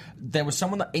 But there was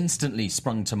someone that instantly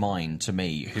sprung to mind to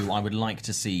me who I would like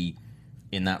to see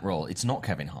in that role. It's not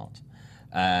Kevin Hart,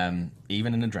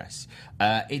 even in a dress.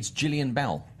 It's Gillian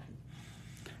Bell.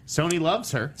 Sony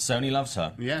loves her. Sony loves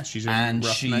her. Yeah, she's in and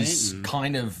Rough she's Night and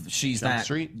kind of she's Jump that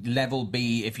Street. level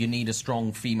B. If you need a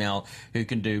strong female who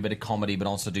can do a bit of comedy but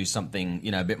also do something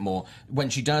a bit more. When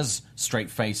she does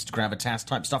straight-faced gravitas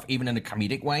type stuff, even in a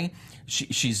comedic way,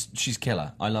 she's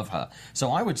killer. I love her.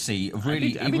 So I would see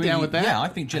really. I'd be down with that. Yeah, I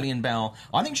think Gillian Bell.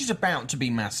 I think she's about to be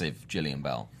massive. Gillian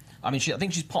Bell. I mean, I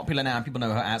think she's popular now. People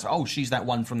know her as, she's that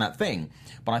one from that thing.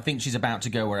 But I think she's about to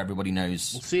go where everybody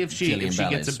knows. We'll see if she Bell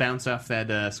gets is. a bounce off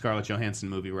that Scarlett Johansson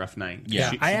movie, Rough Night.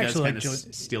 Yeah. she I does actually kind like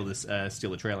of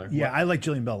steal the trailer. Yeah, I like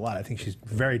Gillian Bell a lot. I think she's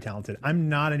very talented. I'm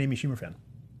not an Amy Schumer fan.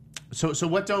 So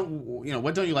what don't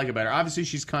you like about her? Obviously,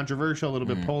 she's controversial, a little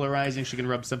bit polarizing. She can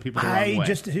rub some people the wrong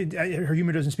way. Her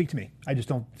humor doesn't speak to me. I just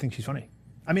don't think she's funny.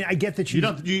 I mean, I get that she's...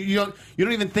 You don't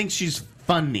even think she's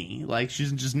funny. Like,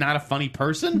 she's just not a funny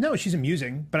person? No, she's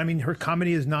amusing, but I mean, her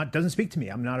comedy doesn't speak to me.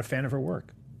 I'm not a fan of her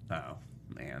work. Oh,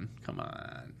 man.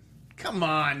 Come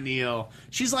on, Neil.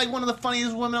 She's like one of the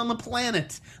funniest women on the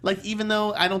planet. Like, even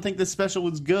though I don't think this special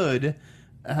was good,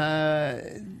 she's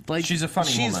a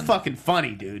funny woman. She's fucking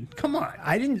funny, dude. Come on.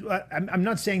 I'm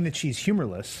not saying that she's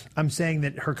humorless. I'm saying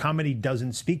that her comedy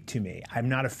doesn't speak to me. I'm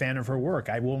not a fan of her work.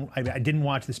 I didn't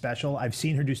watch the special. I've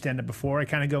seen her do stand-up before. I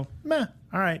kind of go, meh,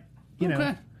 all right. You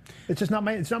know, it's just not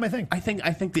my thing. I think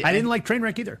I didn't like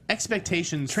Trainwreck either.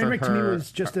 Expectations Trainwreck for to me her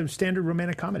was just a standard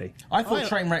romantic comedy. I thought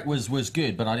Trainwreck was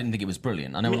good, but I didn't think it was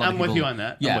brilliant. I know a lot of I'm people... with you on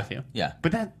that. Yeah, I'm with you. Yeah.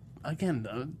 But that,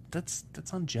 again, that's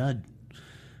on Judd.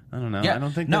 I don't know. Yeah. I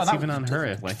don't think that's even on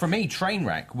her. Like, for me,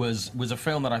 Trainwreck was a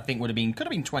film that I think could have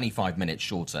been 25 minutes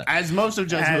shorter. as most of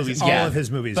Judd's As movies all get. of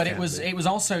his movies But can it was be.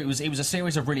 a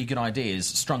series of really good ideas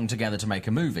strung together to make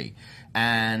a movie,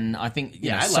 and I think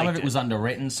I some liked of it was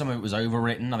underwritten, some of it was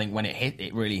overwritten. I think when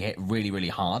it really hit really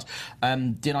hard.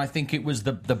 Did I think it was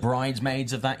the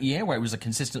Bridesmaids of that year, where it was a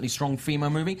consistently strong female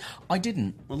movie? I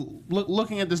didn't.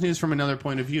 Looking at this news from another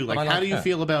point of view, like, But I how like do you her.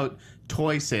 feel about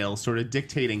toy sales sort of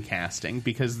dictating casting,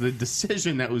 because the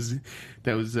decision that was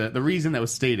the reason that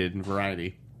was stated in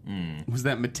Variety was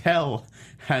that Mattel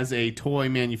has a toy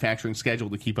manufacturing schedule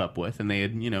to keep up with, and they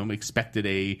had expected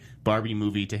a Barbie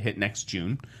movie to hit next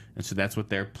June, and so that's what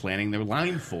they're planning their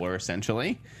line for,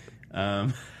 essentially.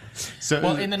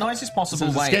 So, in the nicest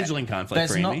possible so way, there's a scheduling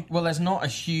conflict for Amy. There's not a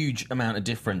huge amount of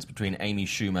difference between Amy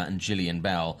Schumer and Gillian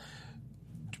Bell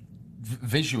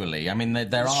visually. I mean,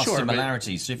 there are Sure,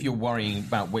 similarities. So if you're worrying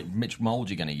about which mold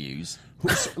you're going to use,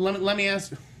 let me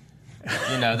ask.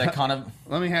 they're kind of.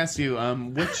 Let me ask you,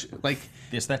 which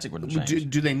the aesthetic wouldn't change.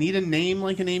 Do they need a name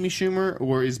like an Amy Schumer,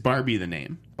 or is Barbie the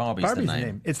name? Barbie's the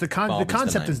name. It's the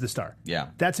concept is the star. Yeah,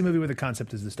 that's a movie where the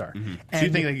concept is the star. Mm-hmm. So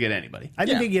you think they could get anybody? I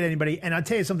think they could get anybody. And I'll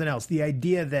tell you something else. The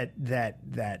idea that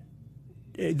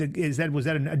was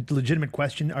that a legitimate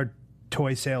question? Are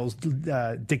toy sales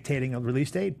dictating a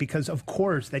release date? Because of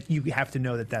course that you have to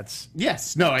know that's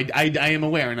yes. No, I am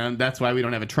aware, and that's why we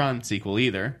don't have a Tron sequel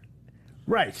either.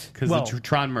 Right. Because the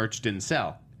Tron merch didn't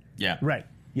sell. Yeah. Right.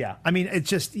 Yeah. I mean, it's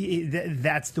just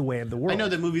that's the way of the world. I know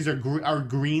that movies are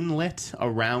greenlit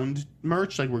around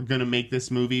merch. Like, we're going to make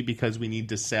this movie because we need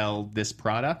to sell this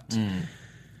product. And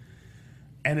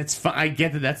it's fun. I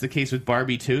get that that's the case with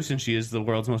Barbie too, since she is the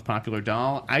world's most popular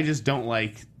doll. I just don't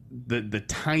like the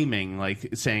timing, like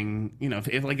saying,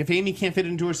 if Amy can't fit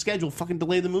into her schedule, fucking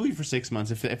delay the movie for 6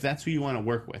 months if that's who you want to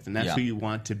work with and that's who you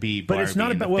want to be. Barbie, but it's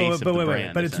not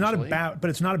about but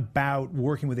it's not about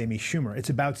working with Amy Schumer. It's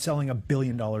about selling $1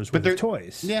 billion worth of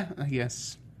toys. Yeah, I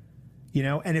guess.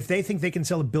 And if they think they can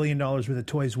sell $1 billion worth of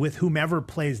toys with whomever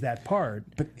plays that part.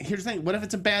 But here's the thing: what if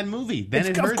it's a bad movie?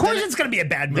 Then of course, it's going to be a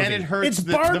bad movie. Then it hurts. It's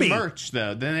Barbie. The merch,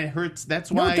 though. Then it hurts. That's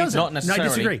why it doesn't. Not necessarily.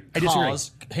 I disagree.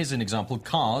 Cars. Here's an example.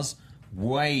 Cars.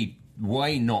 Way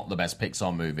not the best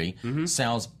Pixar movie.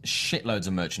 Sells shitloads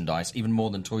of merchandise, even more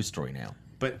than Toy Story now.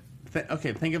 But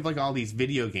think of all these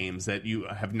video games that you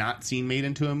have not seen made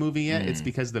into a movie yet. It's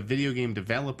because the video game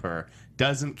developer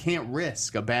can't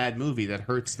risk a bad movie that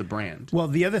hurts the brand. Well,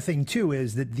 the other thing too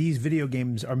is that these video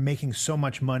games are making so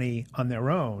much money on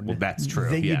their own. Well, that's true.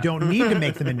 That you don't need to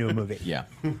make them into a movie. Yeah,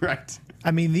 right.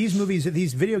 I mean, these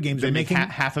video games are making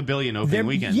 $500 million opening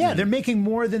weekend. Yeah, they're making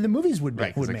more than the movies would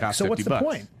make. So what's the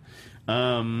point?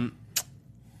 That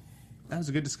was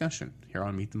a good discussion here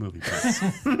on Meet the Movie Press.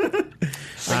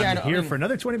 I'm here for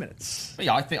another 20 minutes.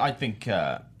 Yeah, I think I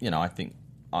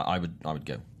would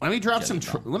go. Let me drop some.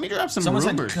 Let me drop some Someone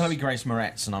rumors. said Chloe Grace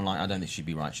Moretz, and I'm like, I don't think she'd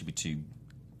be right. She'd be too.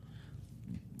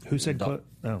 Who said? I don't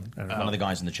know. One of the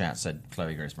guys in the chat said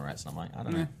Chloe Grace Moretz, and I'm like, I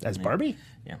don't know. As Barbie?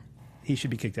 Yeah. He should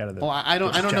be kicked out of the. Well, I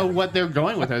don't know what they're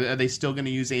going with. Are they still going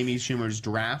to use Amy Schumer's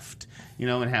draft,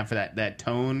 and have that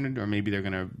tone, or maybe they're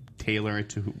going to tailor it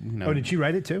to Oh, did she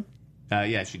write it too?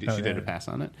 Yeah, she did. She did a pass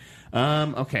on it.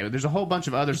 Okay, there's a whole bunch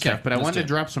of other stuff, but I wanted to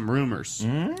drop some rumors.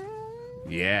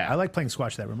 Yeah, I like playing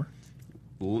squash that rumor.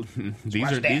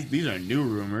 These are new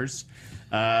rumors.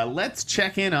 Let's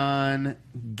check in on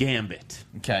Gambit.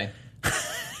 Okay.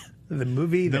 The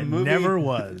movie never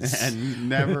was. And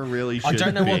never really should I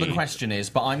don't know be. what the question is,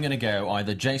 but I'm going to go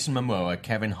either Jason Momoa,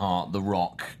 Kevin Hart, The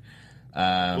Rock.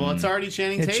 Well, it's already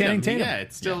Channing Tatum. Channing Tatum. Yeah,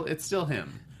 it's still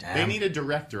him. Damn. They need a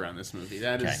director on this movie.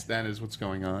 That is what's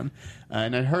going on.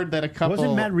 And I heard that a couple...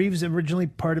 Wasn't Matt Reeves originally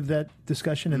part of that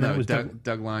discussion? And no, then it was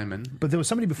Doug Liman. But there was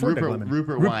somebody before Doug Liman.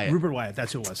 Rupert Wyatt. Rupert Wyatt,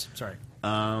 that's who it was. Sorry.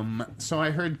 So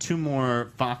I heard 2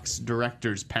 more Fox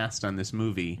directors passed on this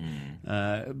movie.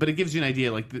 But it gives you an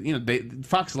idea.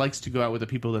 Fox likes to go out with the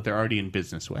people that they're already in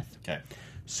business with. Okay.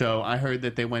 So I heard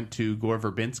that they went to Gore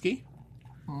Verbinski,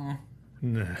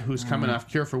 who's coming off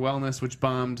Cure for Wellness, which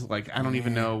bombed. I don't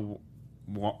even know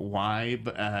why,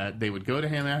 but they would go to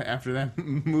him after that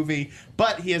movie.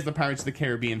 But he has the Pirates of the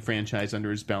Caribbean franchise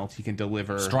under his belt. He can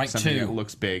deliver something that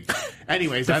looks big.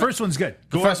 Anyways, the first one's good.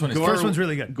 The first one's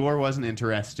really good. Gore wasn't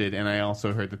interested, and I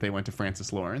also heard that they went to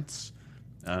Francis Lawrence,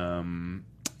 who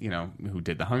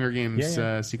did the Hunger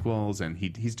Games sequels, and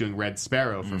he's doing Red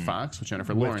Sparrow for Fox with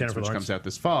Jennifer Lawrence, which comes out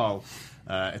this fall.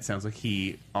 It sounds like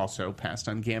he also passed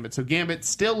on Gambit. So Gambit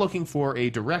still looking for a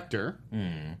director.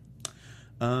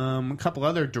 A couple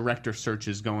other director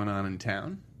searches going on in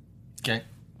town. Okay.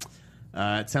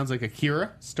 It sounds like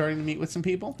Akira starting to meet with some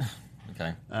people.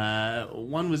 Okay.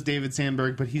 One was David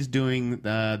Sandberg, but he's doing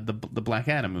the Black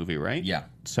Adam movie, right? Yeah.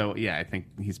 So, yeah, I think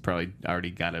he's probably already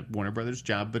got a Warner Brothers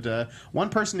job. But one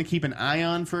person to keep an eye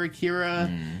on for Akira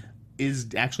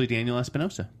is actually Daniel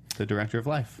Espinosa, the director of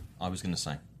Life. I was going to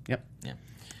say. Yep. Yeah.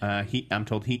 I'm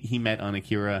told he met on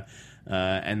Akira,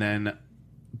 and then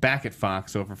back at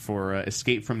Fox over for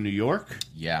Escape from New York.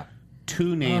 Yeah.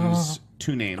 Two names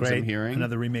Great. I'm hearing.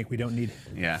 Another remake we don't need.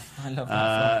 Yeah. I love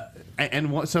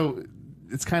that. So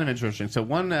it's kind of interesting. So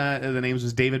one of the names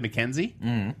was David Mackenzie,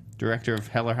 director of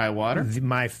Hell or High Water,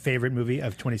 My favorite movie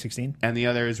of 2016. and the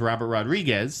other is Robert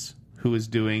Rodriguez, who is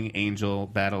doing Angel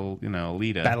Battle,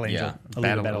 Alita. Battle Angel.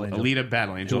 Yeah. Alita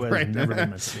Battle Angel, Who has right? never been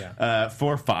mentioned, yeah.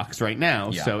 For Fox right now.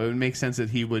 Yeah. So it would make sense that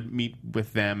he would meet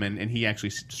with them, and he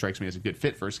actually strikes me as a good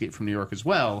fit for Escape from New York as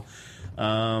well.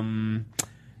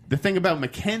 The thing about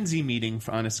Mackenzie meeting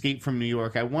on Escape from New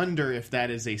York, I wonder if that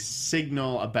is a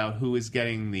signal about who is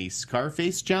getting the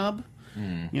Scarface job.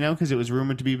 Because it was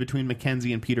rumored to be between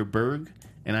Mackenzie and Peter Berg.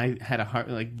 And I had a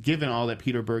hard, given all that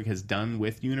Peter Berg has done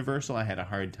with Universal, I had a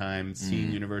hard time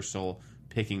seeing Universal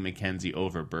picking Mackenzie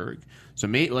over Berg. So,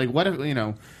 what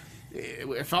if,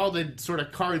 if all the sort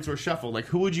of cards were shuffled,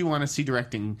 who would you want to see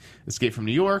directing Escape from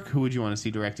New York? Who would you want to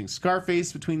see directing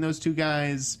Scarface between those two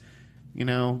guys?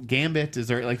 Gambit? Is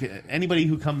there anybody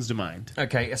who comes to mind?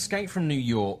 Okay, Escape from New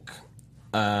York.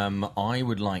 I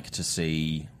would like to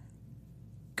see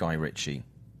Guy Ritchie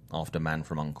after Man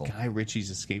from U.N.C.L.E. Guy Ritchie's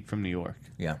Escape from New York.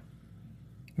 Yeah.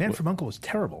 Man from U.N.C.L.E. was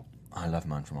terrible. I love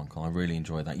Man from U.N.C.L.E. I really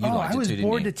enjoyed that. You Oh, liked I it was too, didn't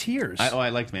bored you? to tears. I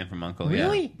liked Man from U.N.C.L.E.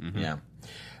 Really? Yeah.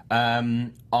 Yeah.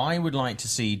 I would like to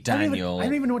see Daniel. I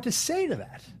don't even know what to say to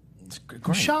that. I'm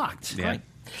Great. shocked. Yeah.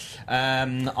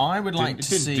 I would like It to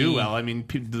didn't see. do well. I mean,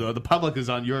 the public is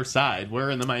on your side. We're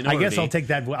in the minority. I guess I'll take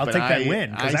that. I'll But take that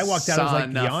win because I walked out. I was saw like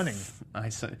enough- yawning. I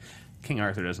saw King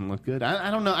Arthur doesn't look good. I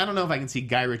don't know. I don't know if I can see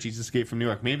Guy Ritchie's Escape from New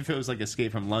York. Maybe if it was like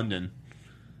Escape from London.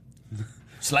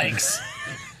 Slakes.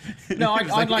 No,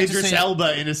 I'd like to Idris see.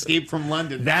 Elba in Escape from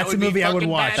London. That's That a would be movie I would fucking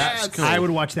watch. badass. That's cool. I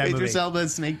would watch that Idris movie. Elba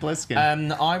and Snake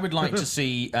Plissken. I would like to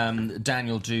see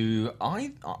Daniel do.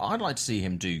 I'd like to see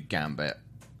him do Gambit.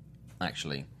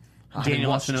 Actually,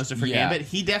 Daniel Espinosa for yeah. Gambit.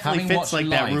 He definitely Having fits watched like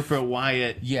that Life, Rupert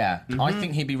Wyatt. Yeah, I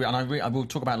think he'd be. And I will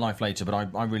talk about Life later, but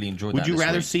I really enjoyed that. Would you this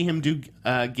rather week. see him do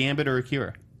Gambit or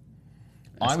Akira?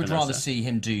 I would rather Espinosa. see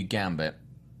him do Gambit.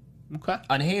 Okay.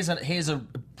 And here's a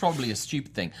probably a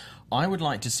stupid thing. I would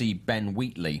like to see Ben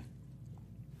Wheatley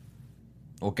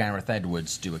or Gareth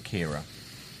Edwards do Akira.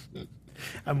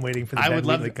 I'm waiting for the I Ben would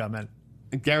love Wheatley it. comment.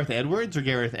 Gareth Edwards or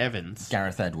Gareth Evans?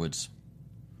 Gareth Edwards.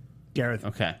 Gareth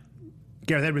Okay.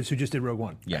 Edwards, who just did Rogue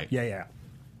One. Yeah. Yeah.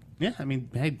 Yeah, I mean,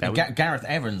 hey, that would, Gareth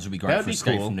Evans would be That great would for be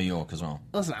Escape cool. from New York as well.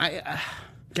 listen.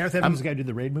 Gareth Evans is the guy who did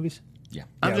the Raid movies. Yeah.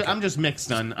 I'm just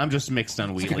mixed on. I'm just mixed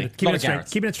on Wheatley. Lot Keeping of it straight.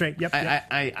 Gareth. Keeping it straight. Yep. yep.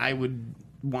 I would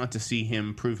want to see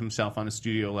him prove himself on a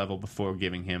studio level before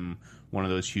giving him one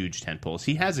of those huge tentpoles.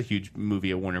 He has a huge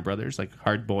movie at Warner Brothers, like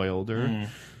Hard Boiled or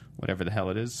whatever the hell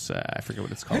it is. I forget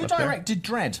what it's called. Who up there. directed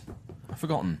Dredd? I've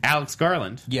forgotten. Alex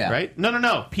Garland. Yeah. Right?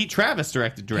 No. Pete Travis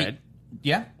directed Dredd.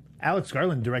 Yeah? Alex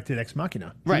Garland directed Ex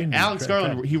Machina. He Right. didn't do Alex Dredd.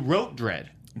 Garland. He wrote Dredd.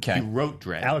 Okay. He wrote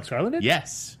Dredd. Alex Garland did?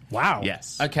 Yes. Wow.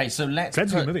 Yes. Okay, so let's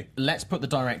Dredd's a good put, movie. let's put the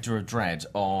director of Dredd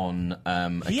on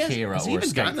He has Akira he or even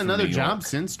Escape gotten from another New job York.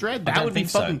 since Dredd? I That don't would be think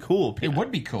so. fucking cool. It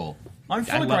would be cool. I'm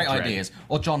full I of love great Dredd. ideas.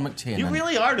 Or John McTiernan. You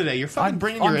really are today. You're fucking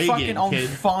bringing your I'm A fucking game, on kid.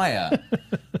 fire.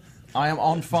 I am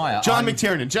on fire. John I'm-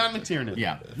 McTiernan.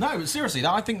 Yeah. No, but seriously,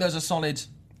 I think there's a solid.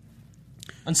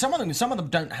 And some of them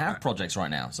don't have projects right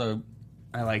now. So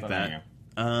I like there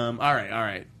that. All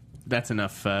right. That's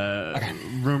enough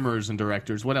rumors and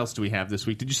directors. What else do we have this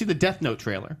week? Did you see the Death Note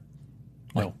trailer?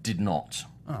 I did not.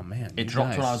 Oh man, It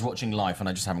dropped when I was watching Life, and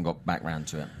I just haven't got back round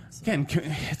to it. Again,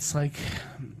 it's like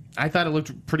I thought it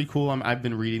looked pretty cool. I've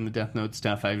been reading the Death Note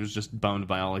stuff. I was just bummed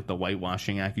by all like the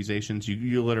whitewashing accusations.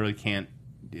 You literally can't.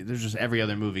 There's just every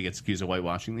other movie gets accused of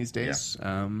whitewashing these days.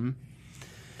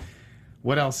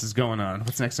 What else is going on?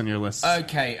 What's next on your list?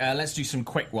 Okay, let's do some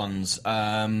quick ones.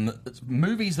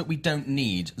 Movies that we don't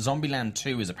need. Zombieland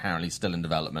 2 is apparently still in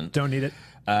development. Don't need it.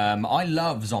 I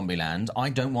love Zombieland. I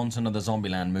don't want another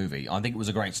Zombieland movie. I think it was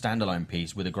a great standalone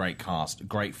piece with a great cast,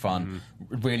 great fun,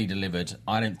 really delivered.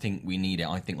 I don't think we need it.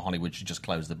 I think Hollywood should just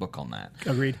close the book on that.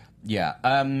 Agreed. Yeah.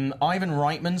 Ivan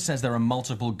Reitman says there are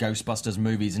multiple Ghostbusters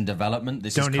movies in development.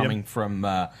 This is Don't need coming from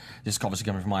this is obviously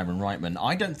coming from Ivan Reitman.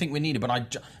 I don't think we need it, but I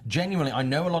genuinely I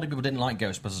know a lot of people didn't like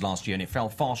Ghostbusters last year, and it fell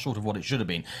far short of what it should have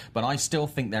been. But I still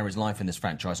think there is life in this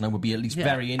franchise, and I would be at least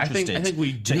very interested. I think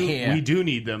we to do. hear. We do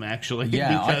need them actually.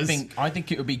 Yeah, because I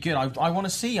think it would be good. I want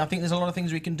to see. I think there's a lot of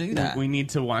things we can do there. we need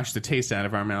to wash the taste out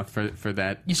of our mouth for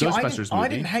that You see, Ghostbusters I movie.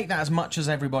 didn't hate that as much as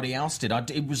everybody else did.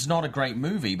 It was not a great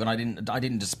movie, but I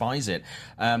didn't despise it.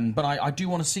 But I do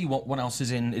want to see what else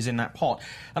is in that pot.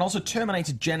 And also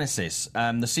Terminator Genesis.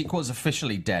 The sequel is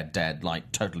officially dead,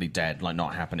 like totally dead, like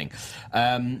not happening.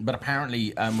 But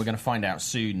apparently we're going to find out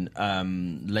soon,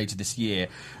 later this year,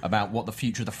 about what the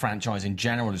future of the franchise in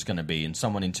general is going to be. And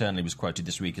someone internally was quoted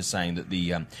this week as saying that the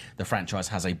the franchise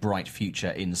has a bright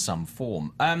future in some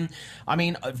form. I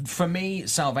mean, for me,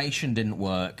 Salvation didn't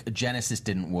work. Genesis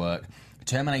didn't work.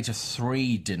 Terminator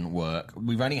 3 didn't work.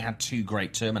 We've only had 2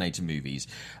 great Terminator movies.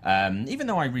 Even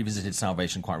though I revisited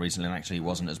Salvation quite recently, and actually it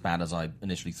wasn't as bad as I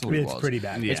initially thought it was. It's pretty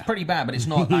bad. It's pretty bad, but it's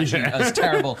not actually as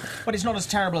terrible. But it's not as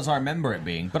terrible as I remember it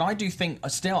being. But I do think,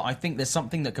 I think there's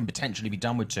something that can potentially be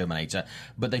done with Terminator,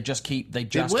 but they just keep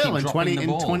dropping the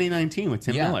ball. In 2019 with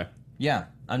Tim Miller. Yeah.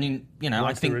 I mean,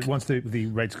 I think once the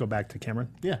rights go back to Cameron.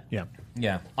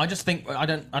 Yeah. I just think I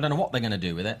don't know what they're going to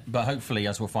do with it, but hopefully,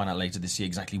 as we'll find out later this year,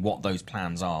 exactly what those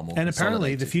plans are. And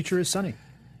apparently, the future is sunny.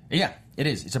 Yeah, it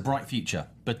is. It's a bright future.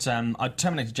 But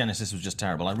Terminator Genesis was just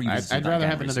terrible. I'd rather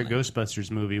have another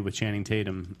Ghostbusters movie with Channing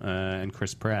Tatum and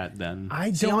Chris Pratt than...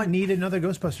 I don't need another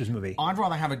Ghostbusters movie. I'd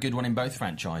rather have a good one in both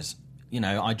franchises.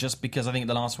 Because I think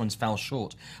the last ones fell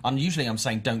short. Usually I'm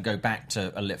saying don't go back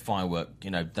to a lit firework.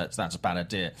 That's a bad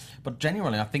idea. But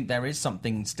genuinely, I think there is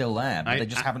something still there, but they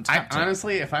just haven't tapped it.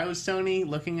 Honestly, if I was Sony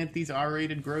looking at these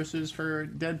R-rated grosses for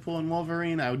Deadpool and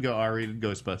Wolverine, I would go R-rated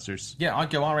Ghostbusters. Yeah, I'd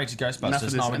go R-rated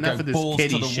Ghostbusters, and I would go balls to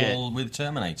the wall with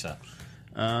Terminator.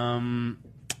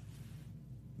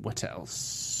 What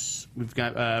else? We've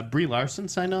got Brie Larson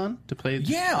signed on to play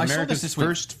America's this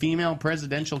first female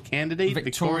presidential candidate,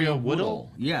 Victoria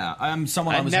Woodhull. Yeah,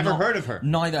 someone I'd never heard of her.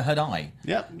 Neither had I.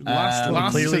 Yep, lost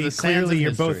to the clearly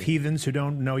you're history. both heathens who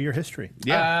don't know your history.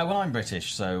 Yeah, well, I'm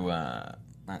British, so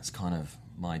that's kind of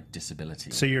my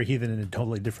disability. So you're a heathen in a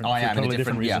totally different. I am totally in a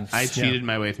different reason. I cheated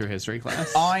my way through history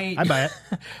class. I buy it.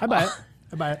 I buy it.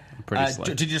 Pretty slow.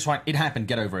 Did you just write, it happened,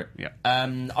 get over it?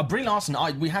 Yeah. Brie Larson,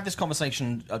 we had this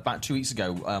conversation about 2 weeks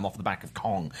ago off the back of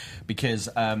Kong, because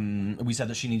we said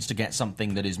that she needs to get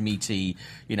something that is meaty,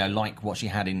 like what she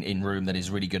had in Room, that is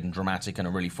really good and dramatic and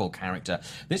a really full character.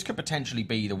 This could potentially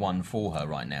be the one for her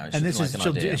right now. And this is,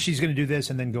 she's going to do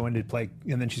this and then go into play,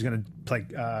 and then she's going to play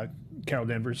Carol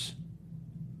Danvers.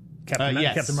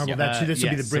 Captain Marvel. This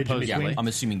will be the bridge in between. Yeah, I'm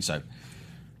assuming so.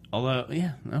 Although,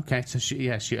 okay. So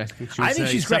I think I think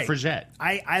she's great. Suffragette.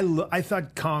 I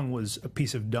thought Kong was a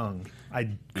piece of dung.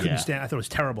 I couldn't stand. I thought it was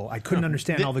terrible. I couldn't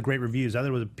understand all the great reviews. I thought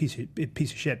it was a piece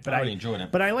of shit. But I really enjoyed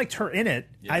it. But I liked her in it.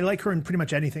 Yeah. I like her in pretty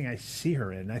much anything I see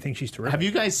her in. I think she's terrific. Have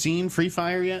you guys seen Free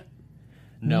Fire yet?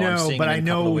 No, but I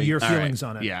know your feelings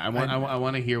on it. Yeah, I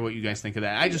want to hear what you guys think of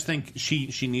that. I just think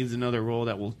she needs another role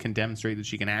that can demonstrate that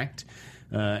she can act.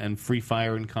 And Free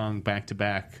Fire and Kong back to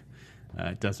back.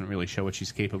 Doesn't really show what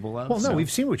she's capable of. Well, no, we've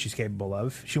seen what she's capable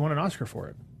of. She won an Oscar for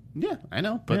it. Yeah, I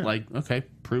know, but okay,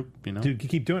 proof, Dude,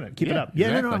 keep doing it. Keep it up.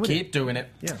 Yeah, exactly. Keep doing it.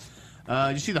 Yeah.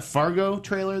 Did you see the Fargo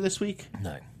trailer this week?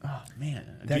 No. Oh man,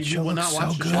 that show looks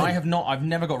so good. I have not. I've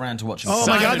never got around to watching. Oh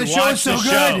my god, the show is so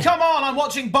good. Come on, I'm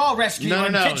watching Bar Rescue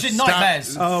and Kitchen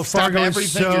Nightmares. Oh, Fargo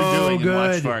is so good. And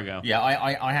watch Fargo. Yeah,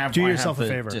 I have. Do yourself a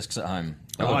favor. Discs at home.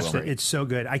 Watch it. It's so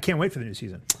good. I can't wait for the new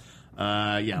season.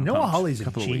 Noah Hawley's a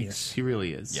genius. He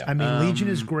really is. Yeah. I mean, Legion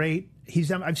is great.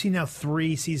 I've seen now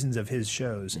 3 seasons of his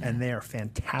shows, and they are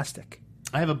fantastic.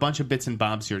 I have a bunch of bits and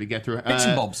bobs here to get through. Bits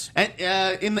and bobs. And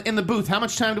in the booth, how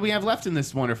much time do we have left in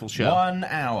this wonderful show? 1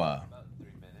 hour. About 3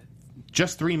 minutes.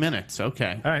 Just 3 minutes.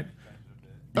 Okay. All right.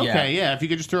 Okay, yeah. If you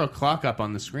could just throw a clock up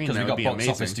on the screen, that would be amazing. Because we've got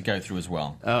box office to go through as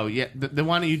well. Oh, yeah. Then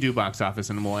why don't you do box office,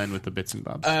 and we'll end with the bits and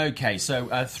bobs. Okay,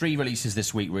 so 3 releases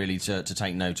this week, really, to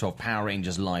take note of. Power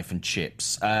Rangers, Life, and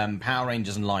Chips. Power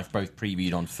Rangers and Life both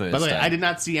previewed on Thursday. By the way, I did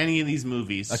not see any of these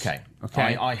movies. Okay.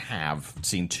 I have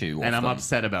seen 2 and of I'm them.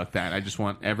 upset about that. I just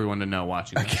want everyone to know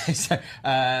watching this.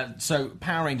 Okay, so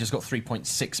Power Rangers got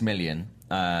 3.6 million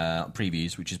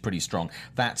previews, which is pretty strong.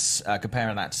 That's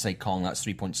comparing that to, say, Kong, that's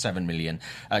 3.7 million.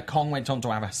 Kong went on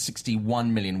to have a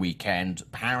 61 million weekend.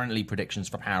 Apparently, predictions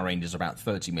for Power Rangers are about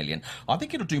 30 million. I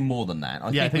think it'll do more than that.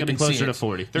 I think it'll be closer to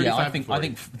 40. 35 I to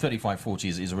think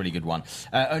 35-40 is a really good one.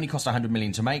 Only cost 100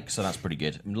 million to make, so that's pretty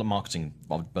good. Marketing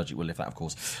budget will lift that, of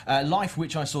course. Life,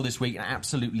 which I saw this week, and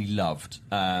absolutely loved.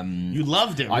 You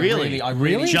loved it, really? I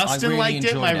really Justin liked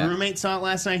it. My enjoyed it. roommate saw it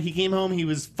last night. He came home. He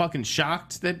was fucking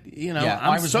shocked that,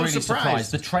 I was so really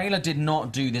surprised. The trailer did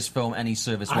not do this film any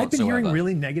service whatsoever. I've been hearing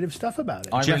really negative stuff about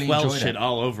it. I Jeff really Wells enjoyed shit it.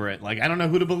 all over it. Like, I don't know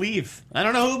who to believe. I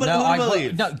don't know who to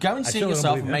believe. No, go and see it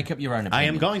yourself and make up your own opinion. I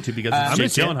am going to, because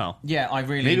it's Jake Gyllenhaal. Yeah, I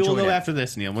really Maybe we'll enjoyed go it. after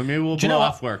this, Neil. Maybe we'll blow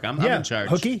off work. I'm in charge.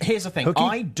 Hooky? Here's the thing. Hooky?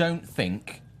 I don't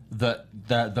think that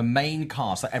the main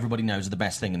cast that everybody knows are the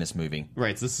best thing in this movie.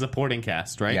 Right, so this is a supporting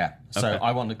cast, right? Yeah. So Okay.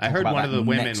 I want to talk I heard about one of that the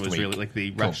women next was week. really like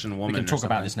the Cool. Russian woman. We can or talk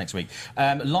about something. this next week.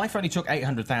 Life only took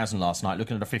 800,000 last night,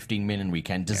 looking at a 15 million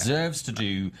weekend. Deserves to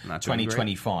do Not doing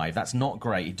 2025. That's not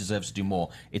great. It deserves to do more.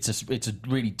 It's a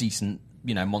really decent,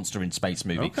 monster in space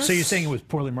movie. Okay. So you're saying it was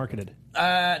poorly marketed?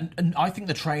 I think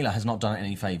the trailer has not done it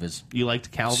any favors. You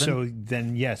liked Calvin? So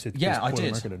then, yes, it's Yeah, I poorly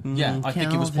did. marketed. Yeah, I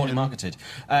think it was poorly Calvin.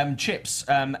 marketed. Chips,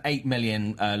 8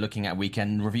 million looking at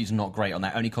weekend. Reviews are not great on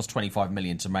that. Only cost 25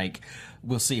 million to make.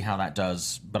 We'll see how that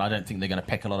does, but I don't think they're going to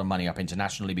pick a lot of money up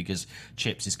internationally because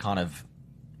Chips is kind of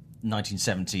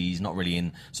 1970s, not really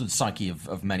in sort of psyche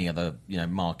of many other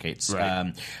markets,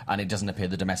 Right. and it doesn't appear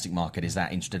the domestic market is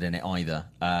that interested in it either.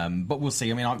 But we'll see.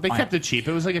 I mean, They kept it cheap.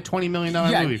 It was like a $20 million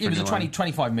yeah, movie. it was a New Line.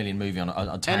 25 million movie on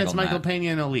a tag And it's on Michael that.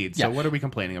 Pena in a lead. So Yeah. what are we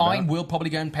complaining about? I will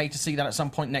probably go and pay to see that at some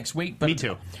point next week. But Me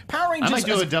too. Power I Rangers. might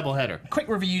do as- a double header. Quick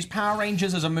reviews. Power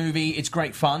Rangers as a movie, it's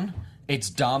great fun. It's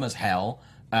dumb as hell.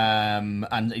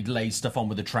 And it lays stuff on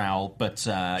with a trowel, but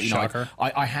Shocker.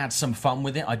 I had some fun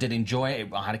with it. I did enjoy it.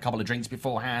 I had a couple of drinks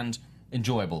beforehand.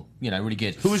 Enjoyable, really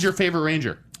good. Who was your favorite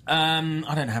Ranger? I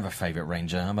don't have a favorite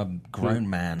Ranger. I'm a grown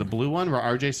man. The blue one,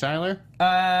 R.J. Seiler?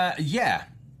 Yeah,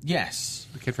 yes.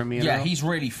 The kid from Me and Yeah, Earl? he's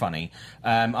really funny.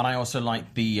 And I also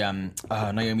like the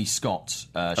Naomi Scott. She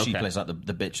Okay. plays like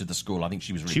the bitch of the school. I think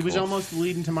she was really She cool. was almost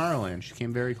leading Tomorrowland. She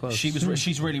came very close.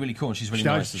 She's really, really cool. And she's really She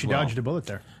nice as she well. dodged a bullet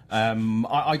there. I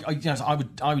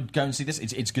would go and see this.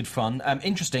 It's good fun.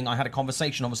 Interesting. I had a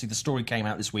conversation. Obviously, the story came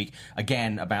out this week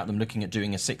again about them looking at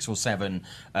doing a 6 or 7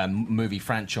 movie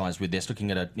franchise with this, looking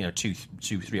at a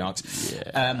 2-3 arcs.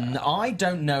 Yeah. I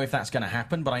don't know if that's going to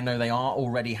happen, but I know they are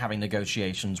already having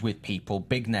negotiations with people,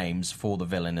 big names, for the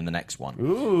villain in the next one.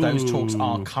 Ooh. Those talks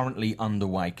are currently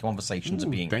underway. Conversations are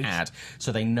being thanks. had,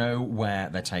 so they know where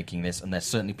they're taking this, and they're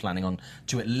certainly planning on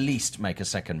to at least make a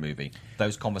second movie.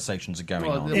 Those conversations are going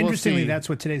Well, on. we'll Interestingly, see. that's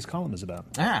what today's column is about.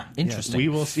 Interesting. We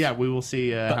will see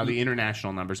how the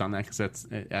international numbers on that, because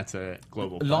that's a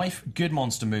global play. Life, good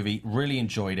monster movie. Really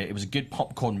enjoyed it. It was a good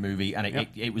popcorn movie, and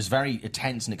it was very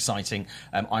tense and exciting.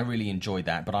 I really enjoyed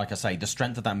that. But like I say, the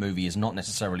strength of that movie is not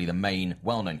necessarily the main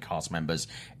well-known cast members.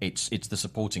 It's the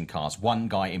supporting cast. One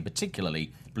guy in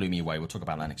particularly blew me away. We'll talk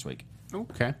about that next week.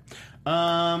 Okay.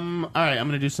 All right, I'm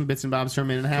going to do some bits and bobs for a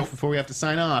minute and a half before we have to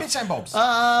sign off. Bits and bobs.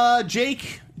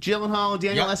 Jake Gyllenhaal,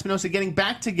 Daniel Yep. Espinosa getting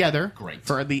back together Great.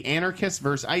 for the Anarchist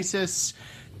versus ISIS.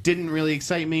 Didn't really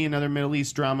excite me. Another Middle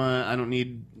East drama. I don't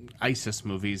need ISIS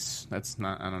movies. That's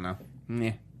not. I don't know.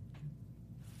 Meh.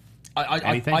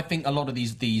 Anything? I think a lot of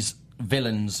these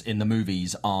villains in the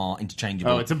movies are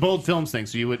interchangeable. Oh, it's a bold films thing,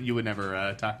 so you would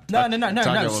never talk. No. talk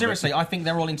over it. Seriously, I think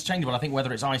they're all interchangeable. I think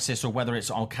whether it's ISIS or whether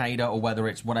it's Al Qaeda or whether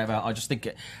it's whatever, I just think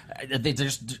they're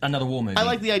just another war movie. I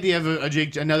like the idea of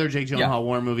another Jake Gyllenhaal Yeah.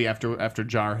 war movie after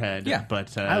Jarhead. Yeah.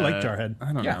 but I like Jarhead.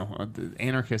 I don't Yeah. know. The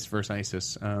Anarchist versus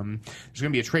ISIS. There's going to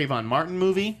be a Trayvon Martin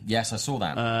movie. Yes, I saw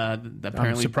that.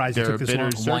 Apparently, surprised it they're took this bitter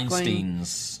long. circling.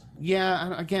 Weinstein's.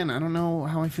 Yeah, again, I don't know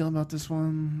how I feel about this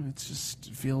one. It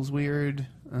just feels weird.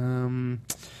 I'm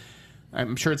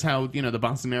sure it's how the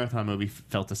Boston Marathon movie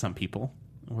felt to some people,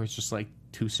 where it's just like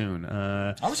too soon.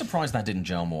 I was surprised that didn't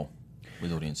gel more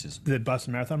with audiences. The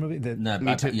Boston Marathon movie? No,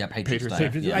 Me too. Patriots Patriots Day.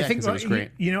 Day. Yeah. I think 'cause it was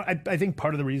great. I think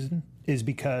part of the reason is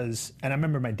because, and I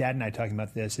remember my dad and I talking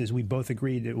about this, is we both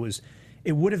agreed it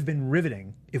would have been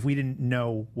riveting if we didn't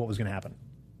know what was going to happen.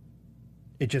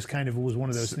 It just kind of was one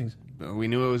of those things. We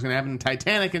knew it was going to happen in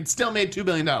Titanic and still made $2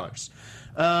 billion.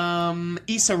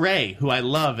 Issa Rae, who I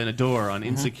love and adore on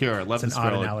Insecure. Love It's this an odd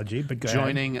girl. analogy, but go ahead.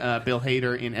 Joining Bill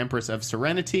Hader in Empress of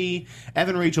Serenity.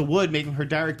 Evan Rachel Wood making her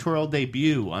directorial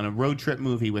debut on a road trip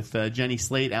movie with Jenny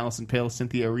Slate, Allison Pale,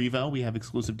 Cynthia Erivo. We have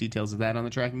exclusive details of that on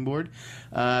the tracking board.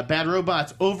 Bad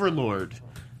Robots, Overlord.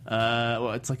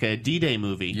 It's like a D-Day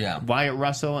movie. Yeah. Wyatt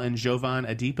Russell and Jovan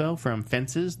Adipo from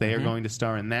Fences. They are going to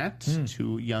star in that.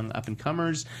 Two young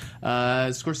up-and-comers.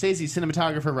 Scorsese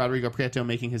cinematographer Rodrigo Prieto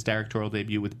making his directorial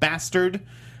debut with Bastard,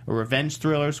 a revenge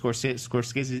thriller.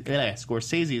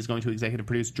 Scorsese is going to executive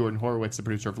produce. Jordan Horowitz, the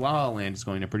producer of La La Land, is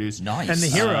going to produce. Nice. And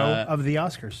the hero of the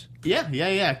Oscars.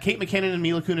 Yeah. Kate McKinnon and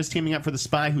Mila Kunis teaming up for The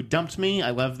Spy Who Dumped Me. I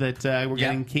love that we're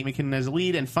getting Kate McKinnon as a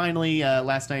lead. And finally,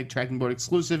 last night, tracking board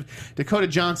exclusive, Dakota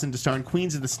Johnson to star in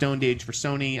Queens of the Stone Age for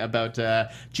Sony, about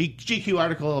GQ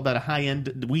article about a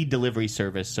high-end weed delivery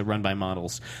service run by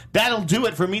models. That'll do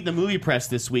it for Meet the Movie Press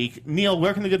this week. Neil,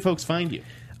 where can the good folks find you?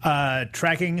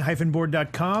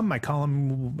 Tracking-board.com. My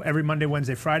column every Monday,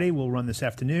 Wednesday, Friday will run this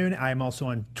afternoon. I am also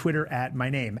on Twitter at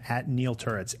my name, at Neil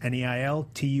Turitz,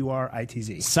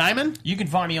 NeilTuritz. Simon? You can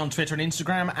find me on Twitter and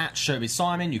Instagram at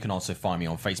ShowbizSimon. You can also find me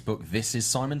on Facebook. This is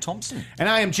Simon Thompson. And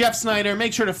I am Jeff Snyder.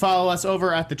 Make sure to follow us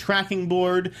over at the tracking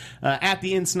board, at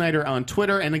the InSnyder on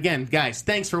Twitter. And again, guys,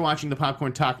 thanks for watching the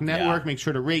Popcorn Talk Network. Yeah. Make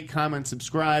sure to rate, comment,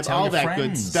 subscribe, Tell all your that good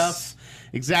friends. stuff.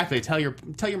 Exactly. Tell your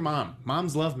mom.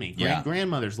 Moms love me. Yeah.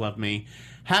 Grandmothers love me.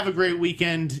 Have a great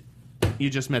weekend. You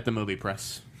just met the Movie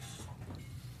Press.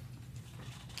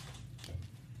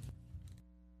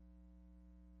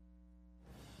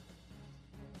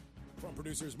 From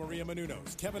producers Maria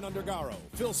Menounos, Kevin Undergaro,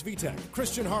 Phil Svitek,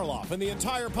 Christian Harloff, and the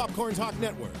entire Popcorn Talk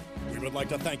Network, we would like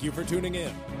to thank you for tuning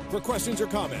in. For questions or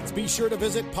comments, be sure to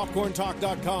visit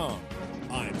popcorntalk.com.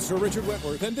 I'm Sir Richard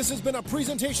Wentworth, and this has been a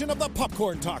presentation of the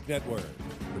Popcorn Talk Network.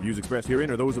 The views expressed herein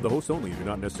are those of the hosts only and do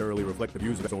not necessarily reflect the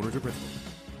views of its owners or principals.